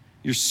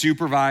 your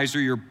supervisor,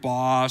 your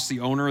boss,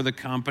 the owner of the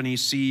company,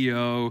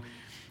 CEO?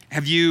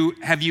 Have you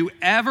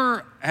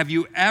ever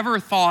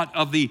thought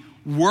of the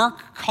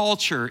work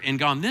culture and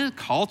gone, this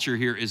culture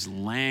here is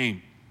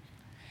lame?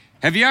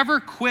 Have you ever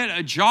quit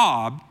a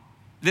job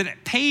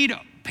that paid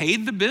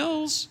the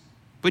bills,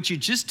 but you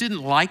just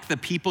didn't like the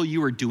people you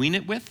were doing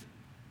it with,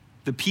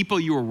 the people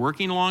you were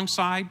working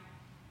alongside?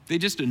 they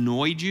just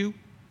annoyed you,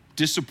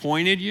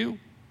 disappointed you?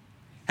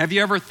 Have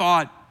you ever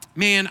thought,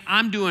 man,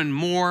 I'm doing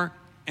more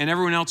and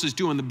everyone else is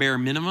doing the bare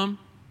minimum?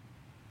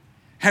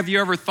 Have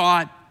you ever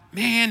thought,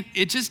 man,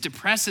 it just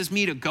depresses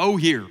me to go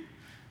here.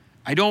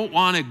 I don't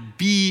want to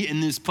be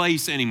in this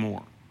place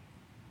anymore.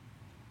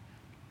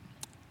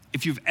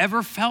 If you've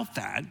ever felt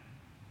that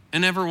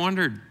and ever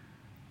wondered,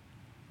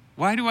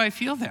 why do I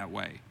feel that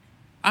way?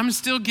 I'm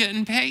still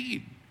getting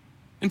paid.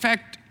 In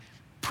fact,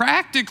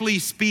 practically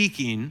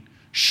speaking,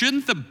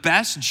 shouldn't the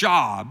best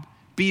job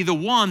be the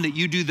one that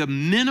you do the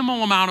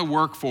minimal amount of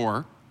work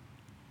for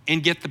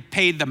and get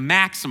paid the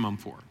maximum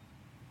for?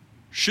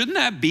 Shouldn't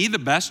that be the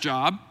best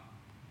job?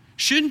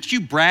 Shouldn't you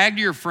brag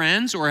to your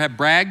friends or have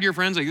bragged to your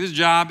friends like, this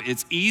job,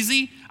 it's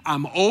easy,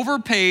 I'm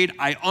overpaid,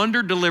 I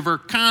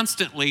underdeliver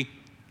constantly,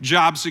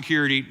 job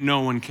security,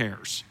 no one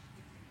cares,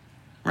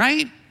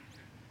 right?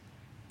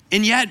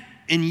 And yet,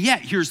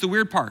 here's the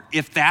weird part.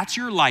 If that's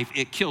your life,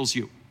 it kills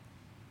you.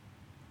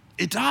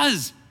 It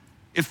does.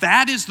 If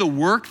that is the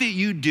work that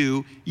you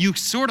do, you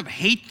sort of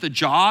hate the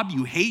job,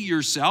 you hate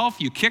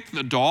yourself, you kick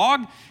the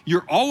dog,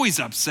 you're always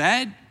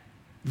upset.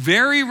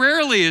 Very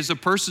rarely is a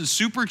person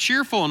super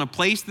cheerful in a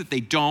place that they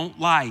don't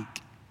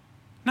like.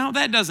 Now,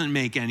 that doesn't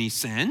make any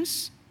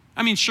sense.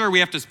 I mean, sure, we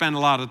have to spend a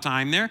lot of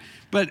time there,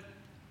 but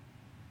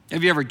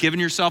have you ever given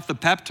yourself the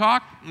pep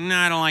talk? No,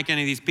 I don't like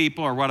any of these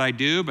people or what I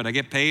do, but I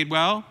get paid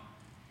well.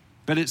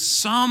 But at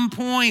some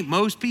point,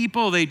 most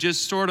people, they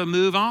just sort of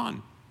move on.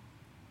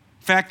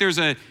 In fact, there's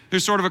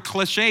sort of a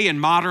cliche in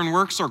modern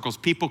work circles.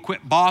 People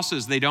quit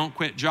bosses, they don't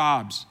quit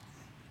jobs.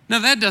 Now,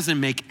 that doesn't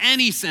make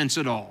any sense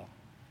at all.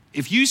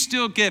 If you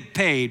still get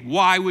paid,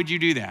 why would you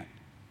do that?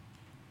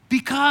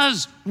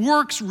 Because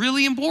work's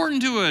really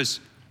important to us.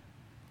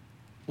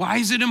 Why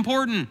is it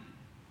important?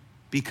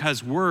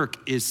 Because work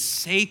is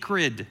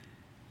sacred.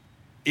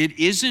 It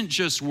isn't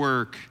just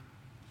work.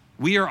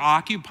 We are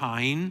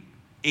occupying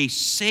a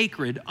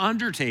sacred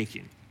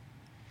undertaking.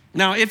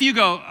 Now, if you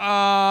go,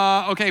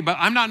 okay, but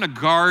I'm not in a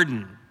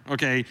garden,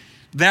 okay?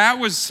 That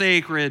was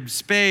sacred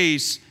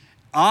space.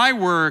 I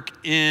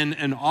work in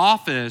an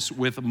office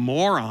with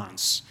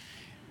morons.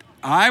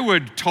 I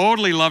would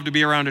totally love to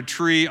be around a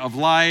tree of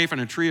life and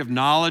a tree of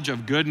knowledge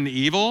of good and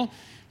evil,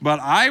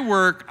 but I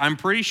work, I'm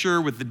pretty sure,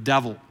 with the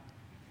devil.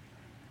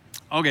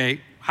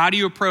 Okay, how do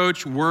you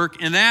approach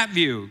work in that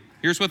view?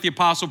 Here's what the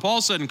Apostle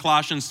Paul said in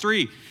Colossians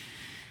 3.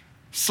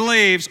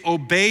 Slaves,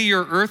 obey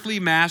your earthly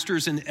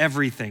masters in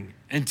everything,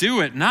 and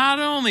do it not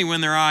only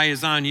when their eye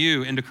is on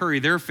you and to curry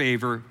their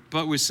favor,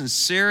 but with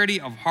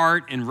sincerity of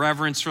heart and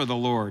reverence for the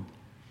Lord.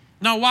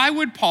 Now, why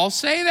would Paul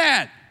say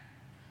that?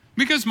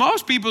 Because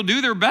most people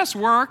do their best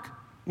work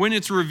when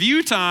it's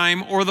review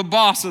time or the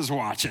boss is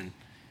watching.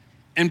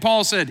 And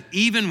Paul said,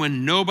 even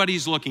when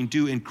nobody's looking,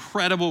 do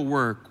incredible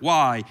work.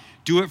 Why?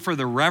 Do it for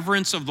the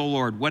reverence of the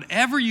Lord.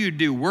 Whatever you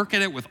do, work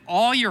at it with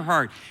all your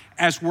heart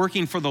as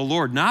working for the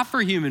Lord, not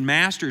for human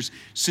masters,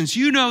 since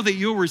you know that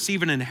you'll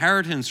receive an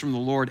inheritance from the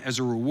Lord as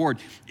a reward.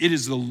 It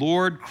is the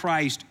Lord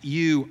Christ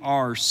you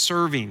are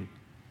serving.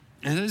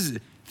 And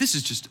this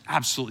is just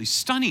absolutely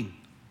stunning.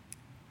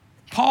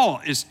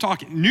 Paul is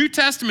talking New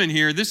Testament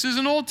here. This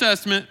isn't Old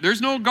Testament. There's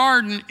no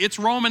garden. It's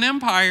Roman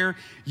Empire.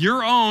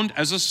 You're owned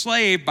as a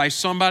slave by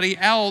somebody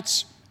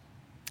else.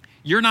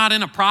 You're not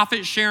in a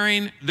profit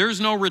sharing. There's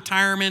no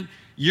retirement.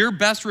 Your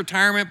best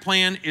retirement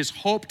plan is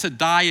hope to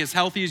die as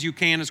healthy as you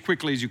can, as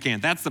quickly as you can.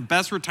 That's the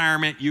best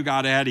retirement you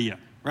got ahead of you,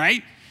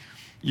 right?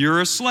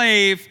 You're a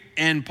slave,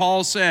 and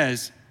Paul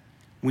says,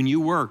 when you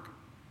work,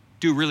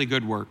 do really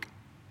good work.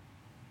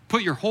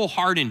 Put your whole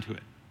heart into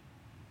it.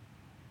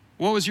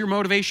 What was your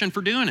motivation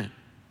for doing it?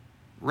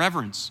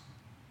 Reverence,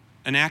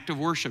 an act of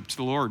worship to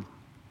the Lord.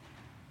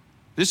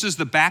 This is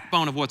the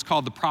backbone of what's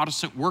called the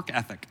Protestant work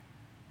ethic.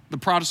 The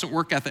Protestant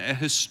work ethic, a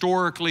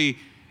historically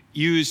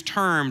used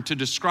term to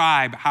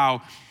describe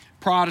how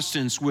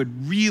Protestants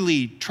would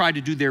really try to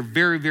do their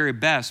very, very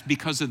best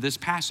because of this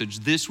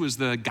passage. This was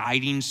the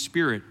guiding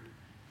spirit.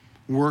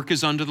 Work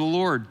is unto the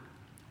Lord.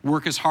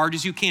 Work as hard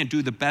as you can.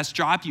 Do the best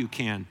job you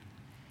can.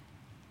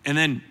 And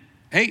then,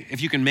 hey,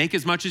 if you can make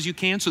as much as you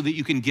can so that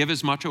you can give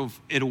as much of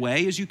it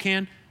away as you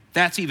can,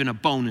 that's even a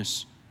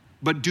bonus.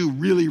 But do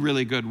really,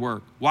 really good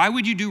work. Why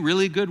would you do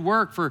really good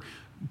work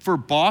for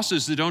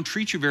bosses that don't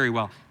treat you very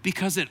well?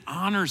 Because it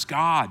honors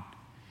God.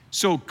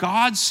 So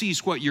God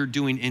sees what you're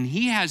doing, and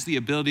he has the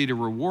ability to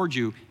reward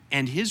you,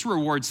 and his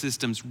reward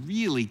system's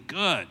really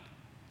good.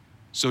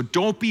 So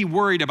don't be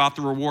worried about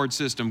the reward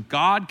system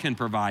God can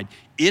provide.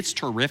 It's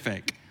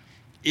terrific.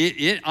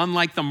 It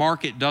unlike the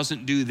market,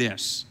 doesn't do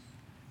this.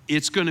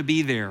 It's going to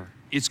be there.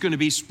 It's going to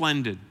be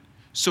splendid.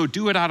 So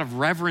do it out of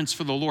reverence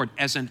for the Lord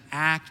as an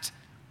act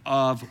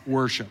of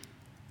worship.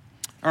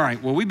 All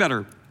right, well, we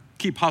better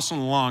keep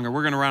hustling along or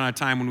we're going to run out of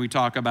time when we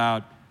talk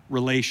about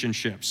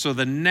relationships. So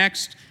the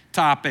next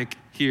topic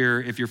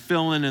here, if you're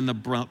filling in the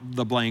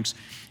blanks,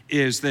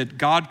 is that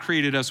God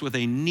created us with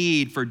a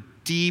need for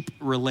deep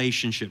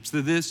relationships.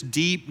 That this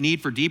deep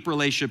need for deep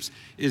relationships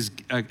is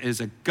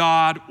a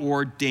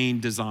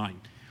God-ordained design.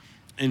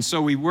 And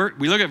so we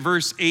look at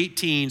verse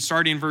 18,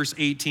 starting in verse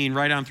 18,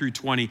 right on through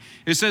 20.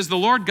 It says, the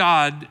Lord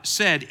God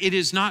said, it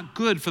is not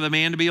good for the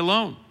man to be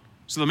alone.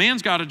 So the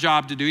man's got a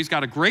job to do. He's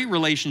got a great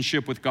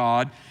relationship with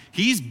God.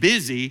 He's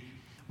busy,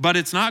 but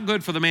it's not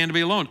good for the man to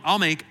be alone. I'll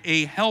make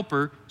a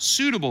helper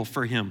suitable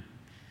for him.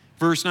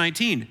 Verse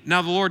 19,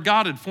 now the Lord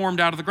God had formed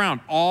out of the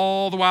ground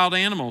all the wild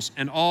animals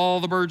and all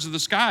the birds of the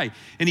sky,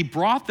 and he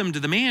brought them to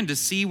the man to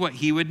see what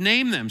he would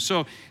name them.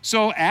 So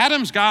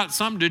Adam's got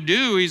something to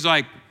do. He's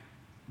like,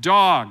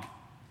 dog,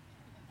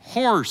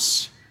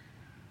 horse,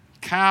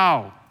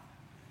 cow,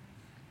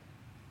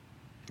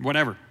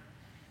 whatever.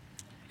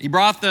 He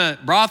brought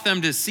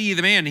them to see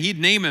the man. He'd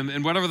name him,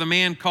 and whatever the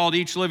man called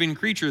each living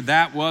creature,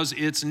 that was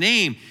its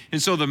name. And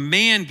so the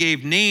man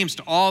gave names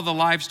to all the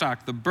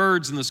livestock, the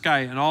birds in the sky,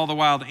 and all the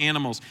wild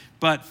animals.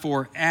 But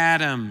for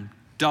Adam,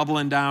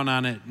 doubling down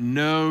on it,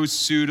 no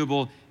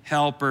suitable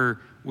helper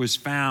was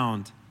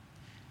found.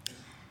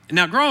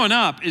 Now, growing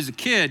up as a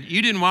kid,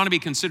 you didn't want to be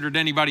considered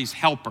anybody's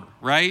helper,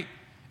 right?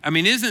 I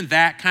mean, isn't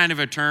that kind of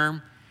a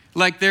term?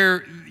 Like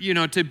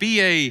to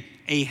be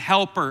a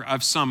helper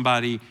of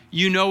somebody,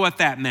 you know what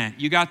that meant.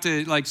 You got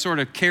to like sort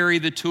of carry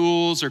the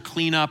tools or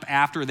clean up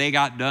after they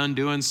got done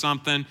doing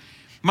something.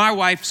 My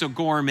wife's a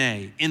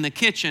gourmet. In the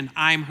kitchen,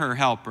 I'm her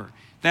helper.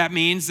 That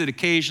means that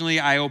occasionally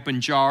I open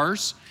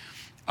jars.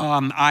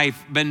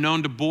 I've been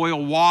known to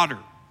boil water.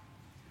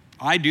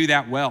 I do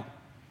that well,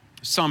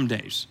 some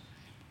days.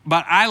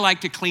 But I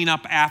like to clean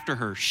up after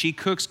her. She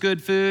cooks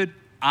good food.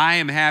 I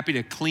am happy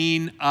to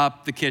clean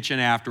up the kitchen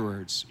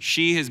afterwards.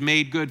 She has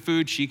made good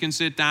food. She can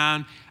sit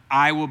down.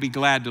 I will be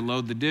glad to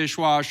load the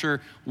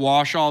dishwasher,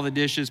 wash all the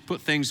dishes,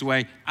 put things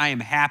away. I am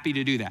happy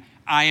to do that.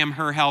 I am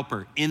her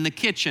helper. In the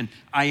kitchen,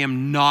 I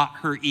am not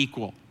her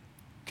equal,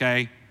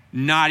 okay?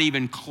 Not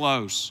even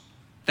close.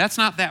 That's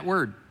not that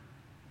word.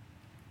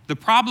 The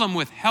problem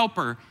with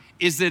helper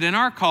is that in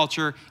our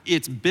culture,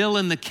 it's Bill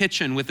in the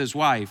kitchen with his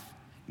wife,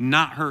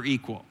 not her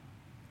equal.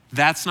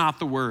 That's not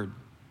the word.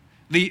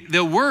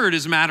 The word,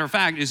 as a matter of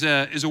fact, is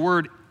a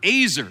word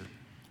azer.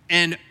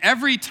 And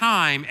every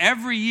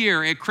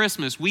year at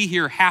Christmas, we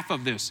hear half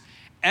of this.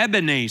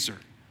 Ebenezer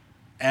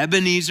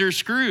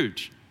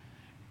Scrooge.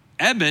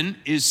 Eben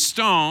is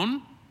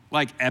stone,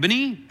 like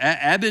ebony.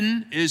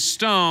 Eben is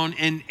stone,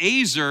 and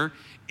azer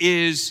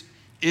is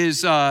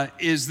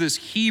this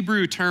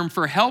Hebrew term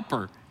for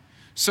helper.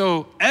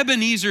 So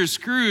Ebenezer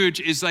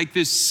Scrooge is like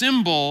this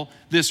symbol,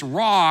 this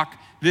rock,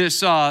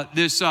 this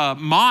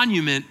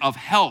monument of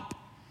help,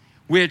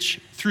 which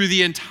through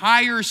the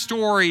entire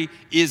story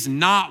is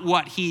not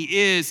what he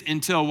is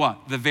until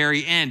what? The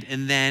very end.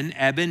 And then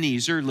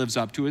Ebenezer lives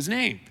up to his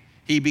name.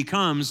 He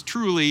becomes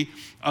truly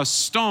a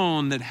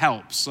stone that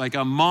helps, like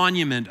a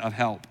monument of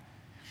help.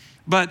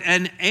 But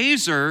an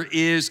azer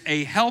is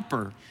a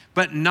helper,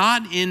 but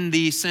not in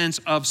the sense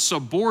of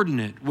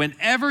subordinate.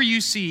 Whenever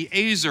you see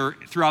azer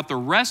throughout the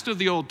rest of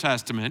the Old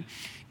Testament,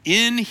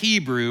 in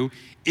Hebrew,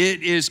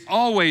 it is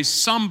always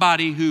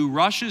somebody who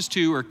rushes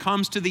to or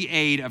comes to the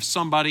aid of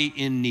somebody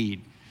in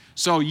need.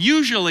 So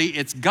usually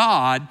it's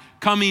God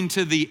coming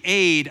to the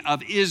aid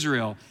of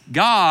Israel.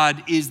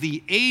 God is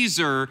the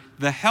azer,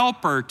 the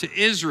helper to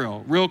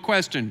Israel. Real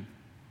question,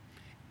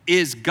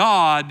 is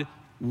God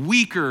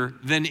weaker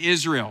than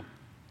Israel?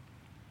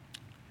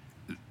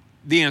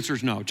 The answer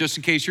is no. Just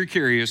in case you're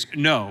curious,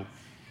 no.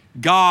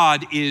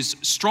 God is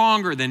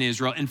stronger than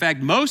Israel. In fact,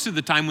 most of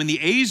the time when the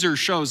azer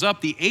shows up,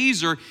 the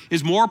azer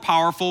is more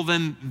powerful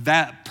than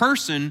that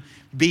person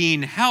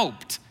being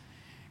helped.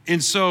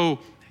 And so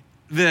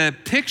the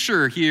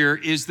picture here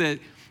is that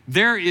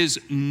there is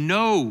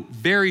no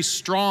very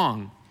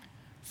strong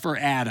for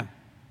Adam.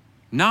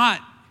 Not,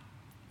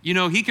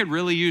 he could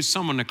really use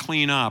someone to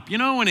clean up.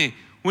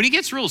 When he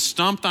gets real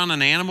stumped on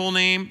an animal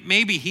name,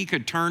 maybe he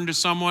could turn to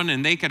someone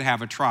and they could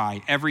have a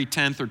try every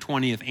 10th or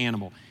 20th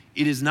animal.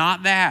 It is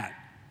not that.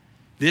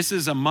 This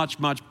is a much,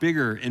 much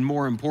bigger and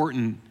more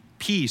important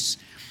piece.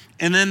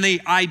 And then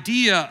the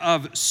idea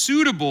of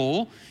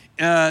suitable,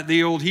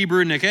 the old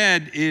Hebrew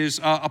neked, is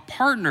a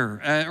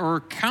partner or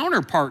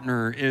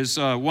counterpartner, as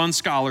one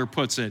scholar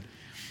puts it.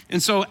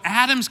 And so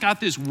Adam's got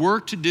this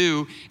work to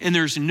do, and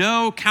there's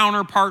no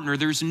counterpartner.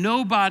 There's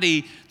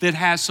nobody that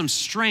has some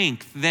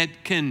strength that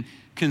can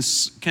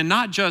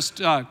not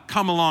just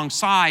come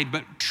alongside,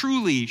 but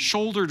truly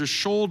shoulder to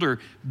shoulder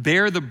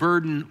bear the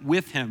burden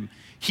with him.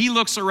 He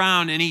looks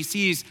around and he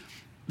sees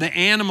the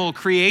animal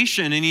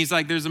creation, and he's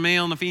like, there's a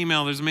male and a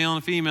female, there's a male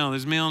and a female,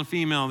 there's a male and a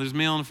female, there's a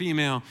male and a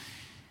female.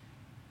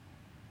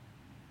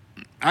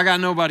 I got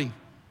nobody.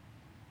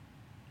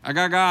 I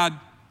got God,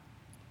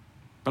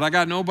 but I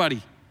got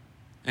nobody.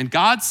 And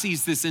God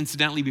sees this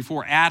incidentally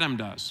before Adam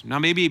does. Now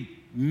maybe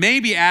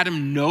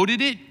Adam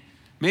noted it.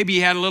 Maybe he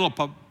had a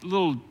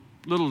little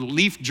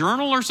leaf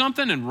journal or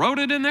something and wrote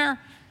it in there.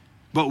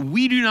 But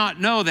we do not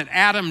know that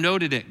Adam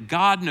noted it.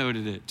 God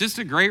noted it. Just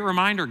a great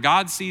reminder,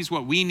 God sees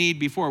what we need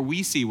before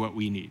we see what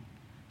we need.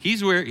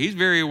 He's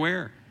very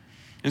aware.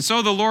 And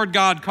so the Lord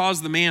God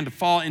caused the man to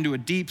fall into a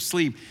deep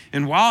sleep.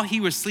 And while he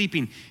was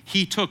sleeping,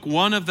 he took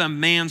one of the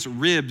man's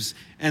ribs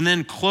and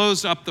then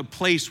closed up the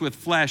place with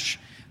flesh.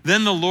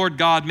 Then the Lord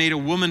God made a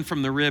woman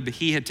from the rib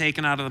he had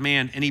taken out of the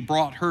man, and he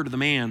brought her to the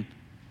man.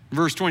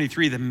 Verse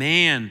 23, the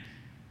man,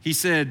 he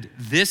said,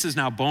 this is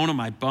now bone of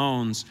my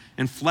bones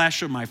and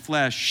flesh of my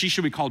flesh. She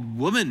shall be called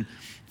woman,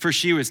 for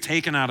she was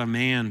taken out of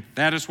man.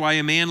 That is why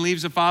a man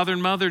leaves a father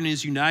and mother and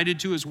is united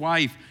to his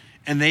wife,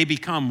 and they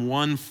become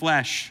one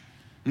flesh.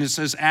 And it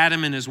says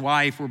Adam and his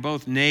wife were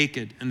both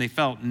naked, and they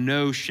felt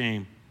no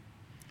shame.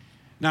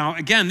 Now,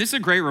 again, this is a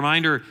great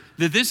reminder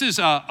that this is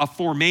a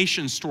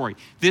formation story.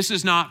 This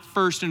is not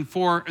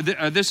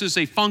this is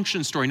a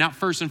function story, not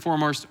first and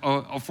foremost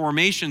a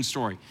formation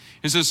story.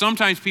 And so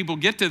sometimes people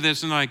get to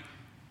this and like,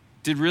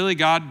 did really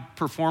God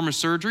perform a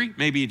surgery?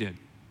 Maybe he did.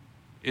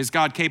 Is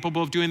God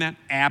capable of doing that?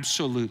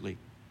 Absolutely.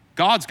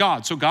 God's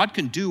God, so God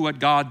can do what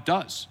God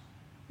does.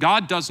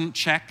 God doesn't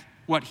check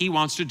what he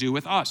wants to do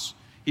with us.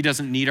 He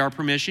doesn't need our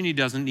permission. He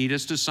doesn't need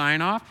us to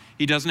sign off.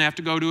 He doesn't have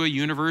to go to a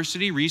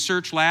university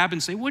research lab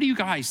and say, what do you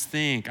guys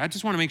think? I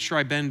just want to make sure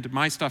I bend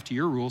my stuff to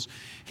your rules.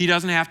 He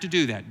doesn't have to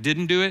do that.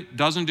 Didn't do it,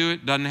 doesn't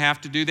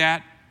have to do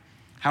that.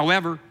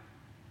 However,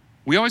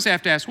 we always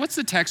have to ask, what's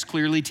the text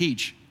clearly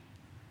teach?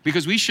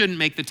 Because we shouldn't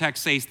make the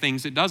text say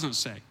things it doesn't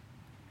say.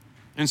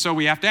 And so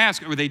we have to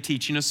ask, were they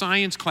teaching a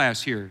science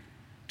class here?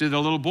 Did the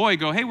little boy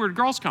go, hey, where did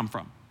girls come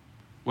from?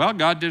 Well,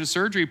 God did a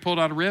surgery, pulled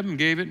out a rib and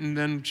gave it, and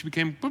then she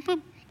became boop,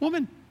 boop,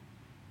 woman.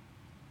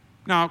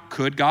 Now,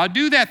 could God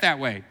do that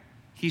way?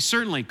 He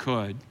certainly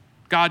could.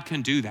 God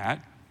can do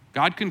that.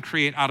 God can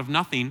create out of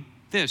nothing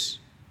this.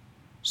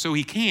 So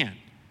he can.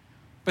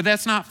 But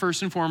that's not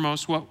first and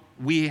foremost what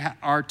we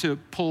are to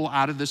pull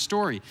out of the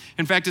story.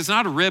 In fact, it's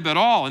not a rib at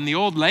all. In the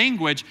old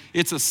language,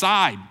 it's a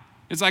side.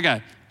 It's like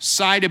a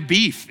side of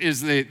beef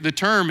is the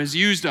term is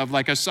used of,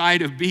 like a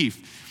side of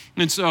beef.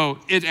 And so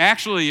it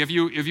actually, if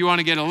you want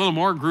to get a little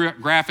more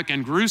graphic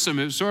and gruesome,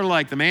 it was sort of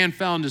like the man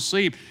fell into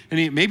sleep,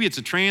 and maybe it's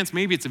a trance,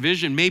 maybe it's a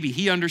vision, maybe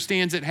he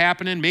understands it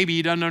happening, maybe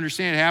he doesn't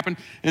understand it happen,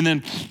 and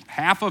then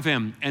half of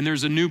him, and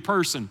there's a new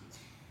person.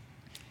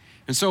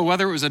 And so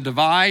whether it was a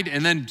divide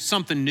and then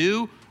something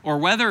new, or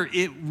whether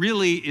it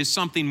really is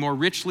something more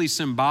richly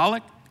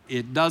symbolic,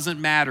 it doesn't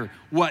matter.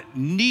 What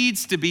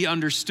needs to be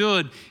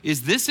understood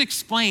is this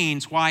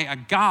explains why a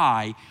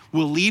guy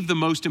will leave the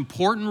most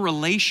important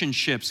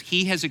relationships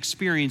he has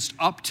experienced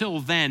up till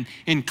then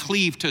and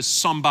cleave to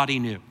somebody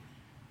new.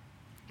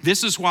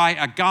 This is why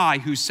a guy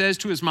who says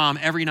to his mom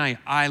every night,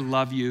 I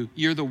love you,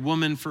 you're the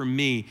woman for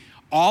me,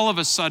 all of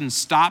a sudden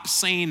stops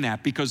saying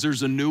that because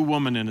there's a new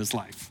woman in his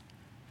life.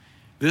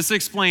 This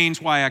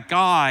explains why a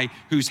guy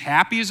who's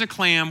happy as a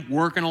clam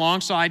working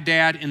alongside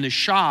dad in the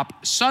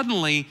shop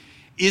suddenly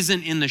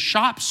isn't in the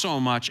shop so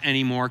much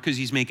anymore because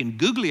he's making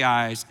googly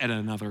eyes at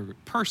another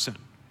person,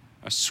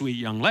 a sweet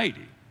young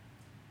lady.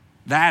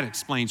 That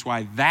explains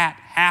why that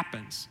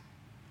happens.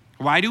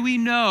 Why do we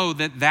know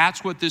that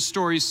that's what this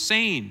story is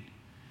saying?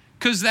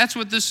 Because that's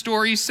what this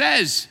story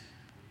says.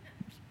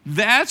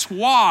 That's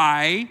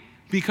why,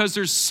 because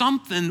there's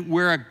something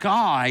where a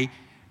guy,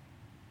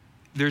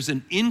 there's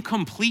an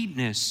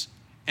incompleteness,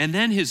 and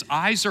then his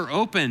eyes are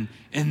open,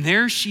 and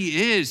there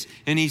she is,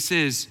 and he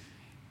says,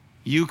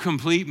 you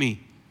complete me,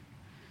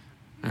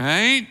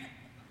 right?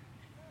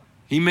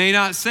 He may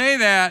not say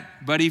that,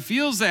 but he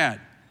feels that.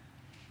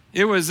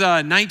 It was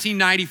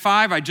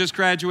 1995. I just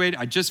graduated.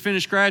 I just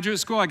finished graduate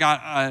school. I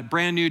got a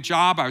brand new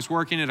job. I was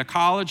working at a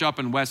college up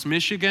in West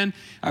Michigan.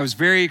 I was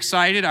very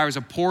excited. I was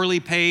a poorly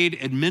paid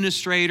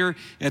administrator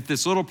at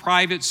this little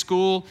private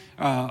school.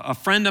 A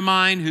friend of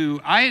mine who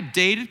I had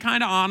dated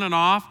kind of on and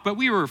off, but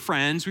we were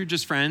friends. We were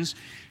just friends.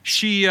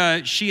 She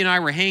and I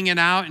were hanging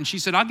out, and she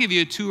said, I'll give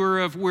you a tour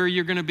of where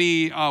you're going to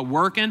be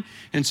working.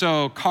 And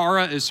so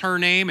Cara is her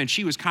name, and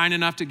she was kind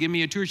enough to give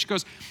me a tour. She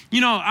goes,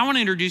 I want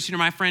to introduce you to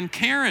my friend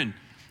Karen.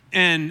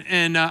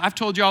 And I've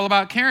told you all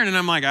about Karen. And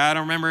I'm like, I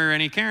don't remember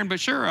any Karen, but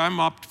sure, I'm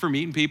up for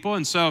meeting people.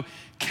 And so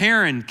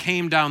Karen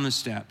came down the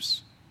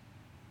steps.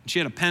 She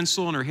had a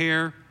pencil in her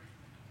hair,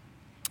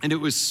 and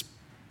it was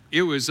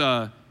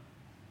the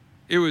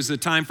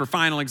time for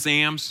final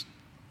exams.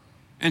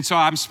 And so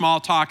I'm small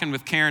talking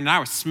with Karen, and I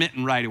was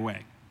smitten right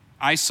away.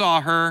 I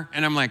saw her,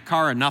 and I'm like,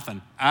 Cara,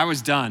 nothing. I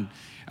was done.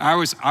 I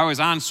was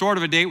on sort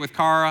of a date with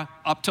Cara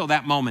up till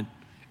that moment,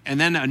 and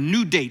then a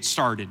new date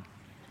started.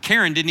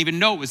 Karen didn't even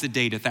know it was a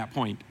date at that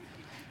point,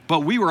 but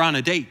we were on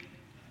a date.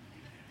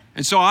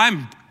 And so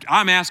I'm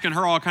asking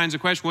her all kinds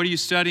of questions. What are you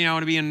studying? I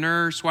want to be a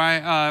nurse.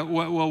 Why?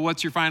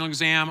 What's your final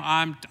exam?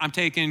 I'm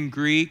taking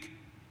Greek.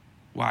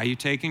 Why are you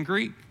taking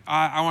Greek?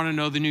 I want to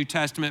know the New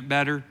Testament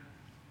better.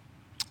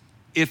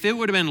 If it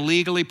would have been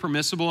legally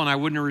permissible and I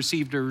wouldn't have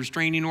received a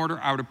restraining order,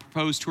 I would have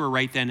proposed to her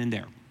right then and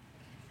there.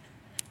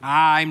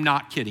 I'm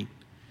not kidding.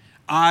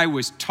 I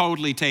was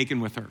totally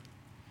taken with her.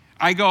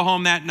 I go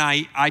home that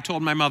night. I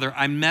told my mother,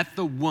 I met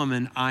the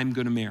woman I'm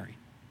going to marry.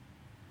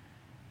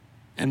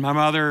 And my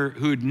mother,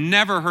 who'd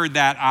never heard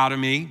that out of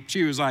me,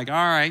 she was like, all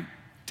right,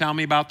 tell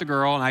me about the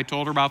girl. And I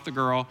told her about the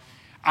girl.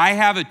 I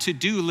have a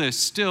to-do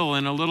list still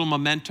in a little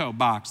memento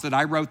box that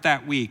I wrote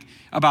that week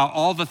about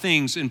all the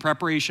things in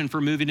preparation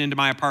for moving into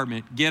my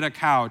apartment. Get a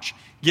couch,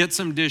 get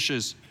some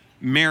dishes,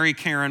 marry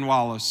Karen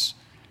Wallace.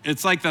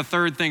 It's like the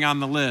third thing on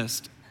the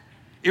list.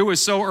 It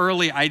was so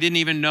early, I didn't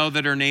even know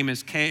that her name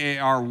is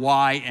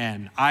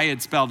Karyn. I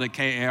had spelled it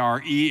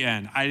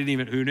Karen.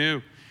 Who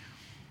knew?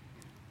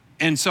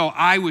 And so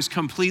I was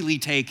completely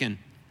taken.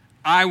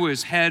 I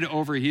was head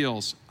over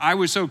heels. I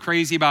was so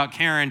crazy about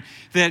Karen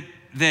that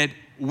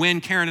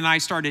when Karen and I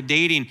started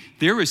dating,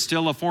 there was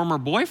still a former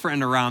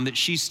boyfriend around that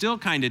she still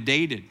kind of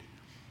dated.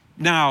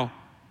 Now,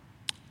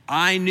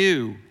 I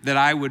knew that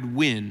I would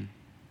win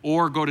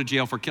or go to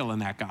jail for killing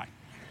that guy.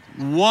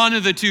 One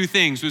of the two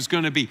things was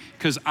going to be,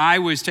 because I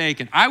was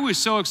taken. I was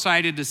so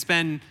excited to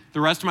spend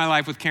the rest of my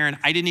life with Karen,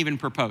 I didn't even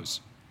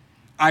propose.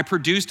 I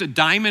produced a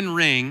diamond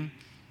ring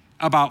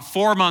about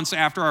 4 months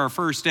after our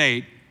first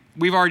date.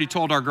 We've already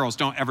told our girls,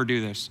 don't ever do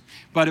this.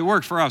 But it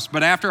worked for us.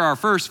 But after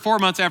 4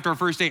 months after our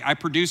first date, I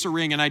produced a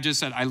ring and I just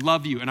said, I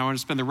love you and I want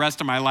to spend the rest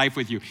of my life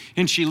with you.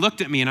 And she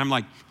looked at me and I'm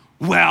like,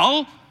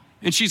 well?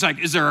 And she's like,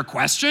 is there a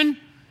question?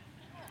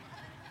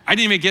 I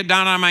didn't even get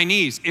down on my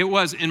knees. It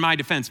was, in my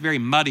defense, very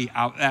muddy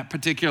out that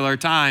particular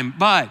time.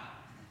 But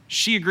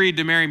she agreed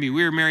to marry me.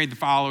 We were married the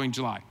following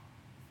July.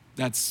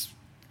 That's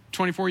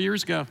 24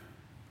 years ago.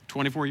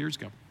 24 years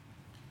ago.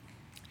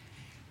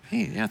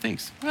 Hey, yeah,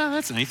 thanks. Well,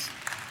 that's nice.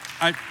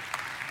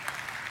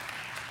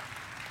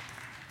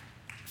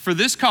 For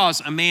this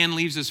cause, a man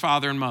leaves his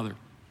father and mother.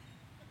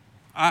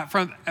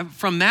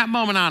 From that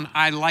moment on,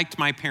 I liked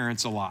my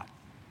parents a lot.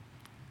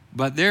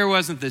 But there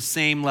wasn't the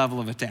same level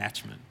of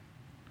attachment.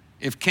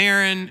 If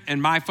Karen and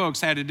my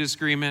folks had a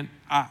disagreement,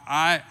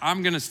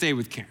 I'm going to stay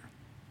with Karen.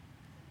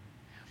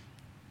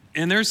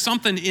 And there's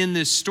something in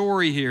this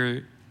story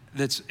here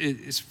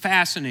is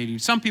fascinating.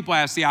 Some people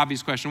ask the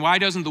obvious question, why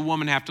doesn't the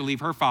woman have to leave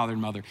her father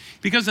and mother?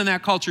 Because in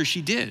that culture,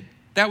 she did.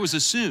 That was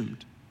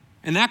assumed.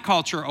 In that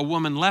culture, a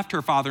woman left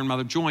her father and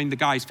mother, joined the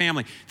guy's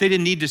family. They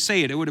didn't need to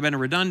say it. It would have been a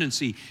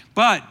redundancy.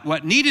 But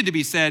what needed to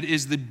be said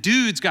is the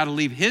dude's got to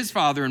leave his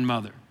father and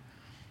mother.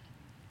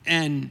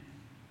 And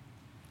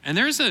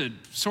there's a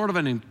sort of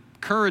an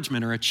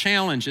encouragement or a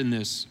challenge in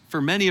this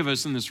for many of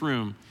us in this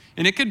room.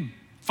 And it could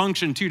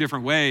function two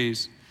different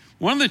ways.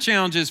 One of the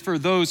challenges for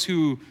those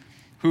who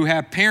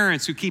have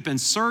parents who keep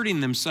inserting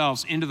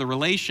themselves into the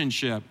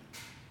relationship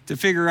to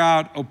figure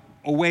out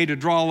a way to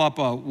draw up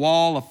a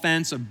wall, a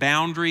fence, a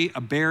boundary,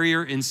 a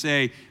barrier, and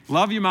say,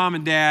 love you, mom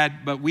and dad,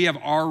 but we have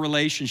our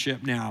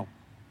relationship now.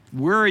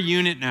 We're a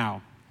unit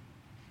now.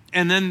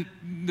 And then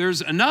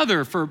there's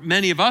another for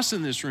many of us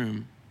in this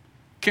room.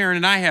 Karen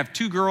and I have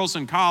 2 girls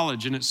in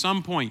college, and at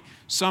some point,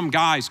 some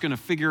guy's going to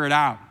figure it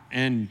out,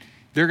 and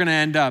they're going to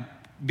end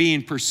up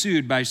being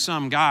pursued by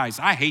some guys.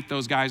 I hate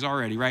those guys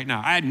already right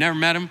now. I had never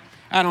met them.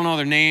 I don't know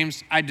their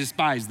names. I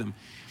despise them.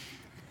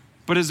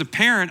 But as a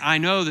parent, I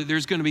know that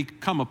there's going to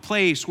become a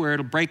place where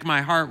it'll break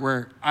my heart,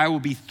 where I will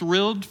be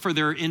thrilled for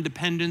their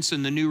independence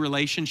in the new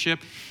relationship,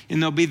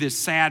 and there'll be this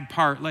sad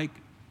part, like,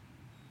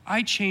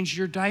 I changed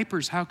your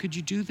diapers. How could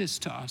you do this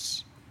to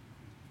us?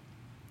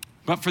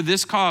 But for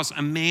this cause,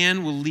 a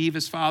man will leave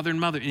his father and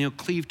mother, and he'll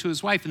cleave to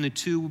his wife, and the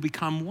two will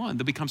become one.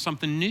 They'll become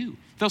something new.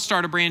 They'll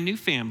start a brand new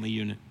family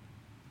unit,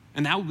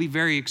 and that will be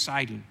very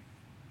exciting.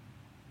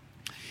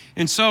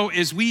 And so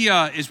as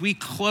we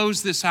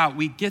close this out,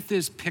 we get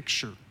this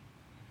picture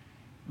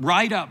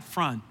right up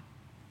front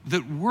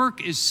that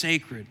work is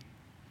sacred.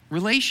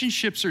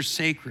 Relationships are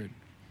sacred.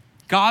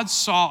 God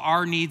saw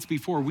our needs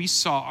before we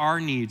saw our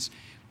needs.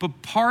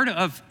 But part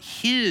of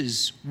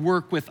his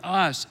work with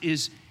us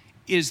is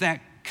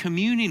that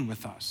communing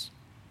with us,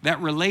 that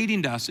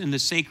relating to us in the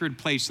sacred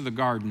place of the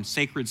garden,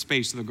 sacred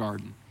space of the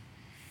garden.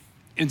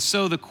 And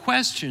so the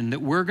question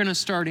that we're going to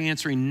start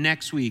answering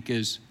next week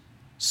is,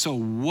 so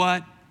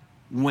what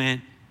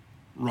went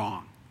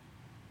wrong?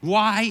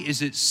 Why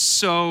is it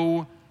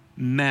so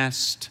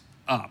messed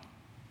up?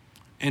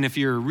 And if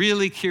you're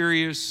really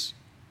curious,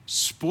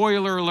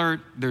 spoiler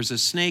alert, there's a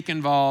snake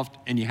involved,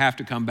 and you have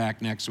to come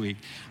back next week.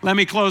 Let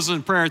me close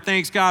in prayer.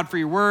 Thanks, God, for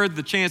your word,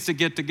 the chance to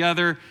get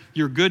together,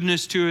 your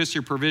goodness to us,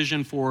 your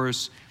provision for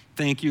us.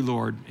 Thank you,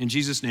 Lord. In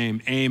Jesus'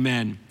 name,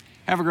 amen.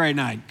 Have a great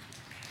night.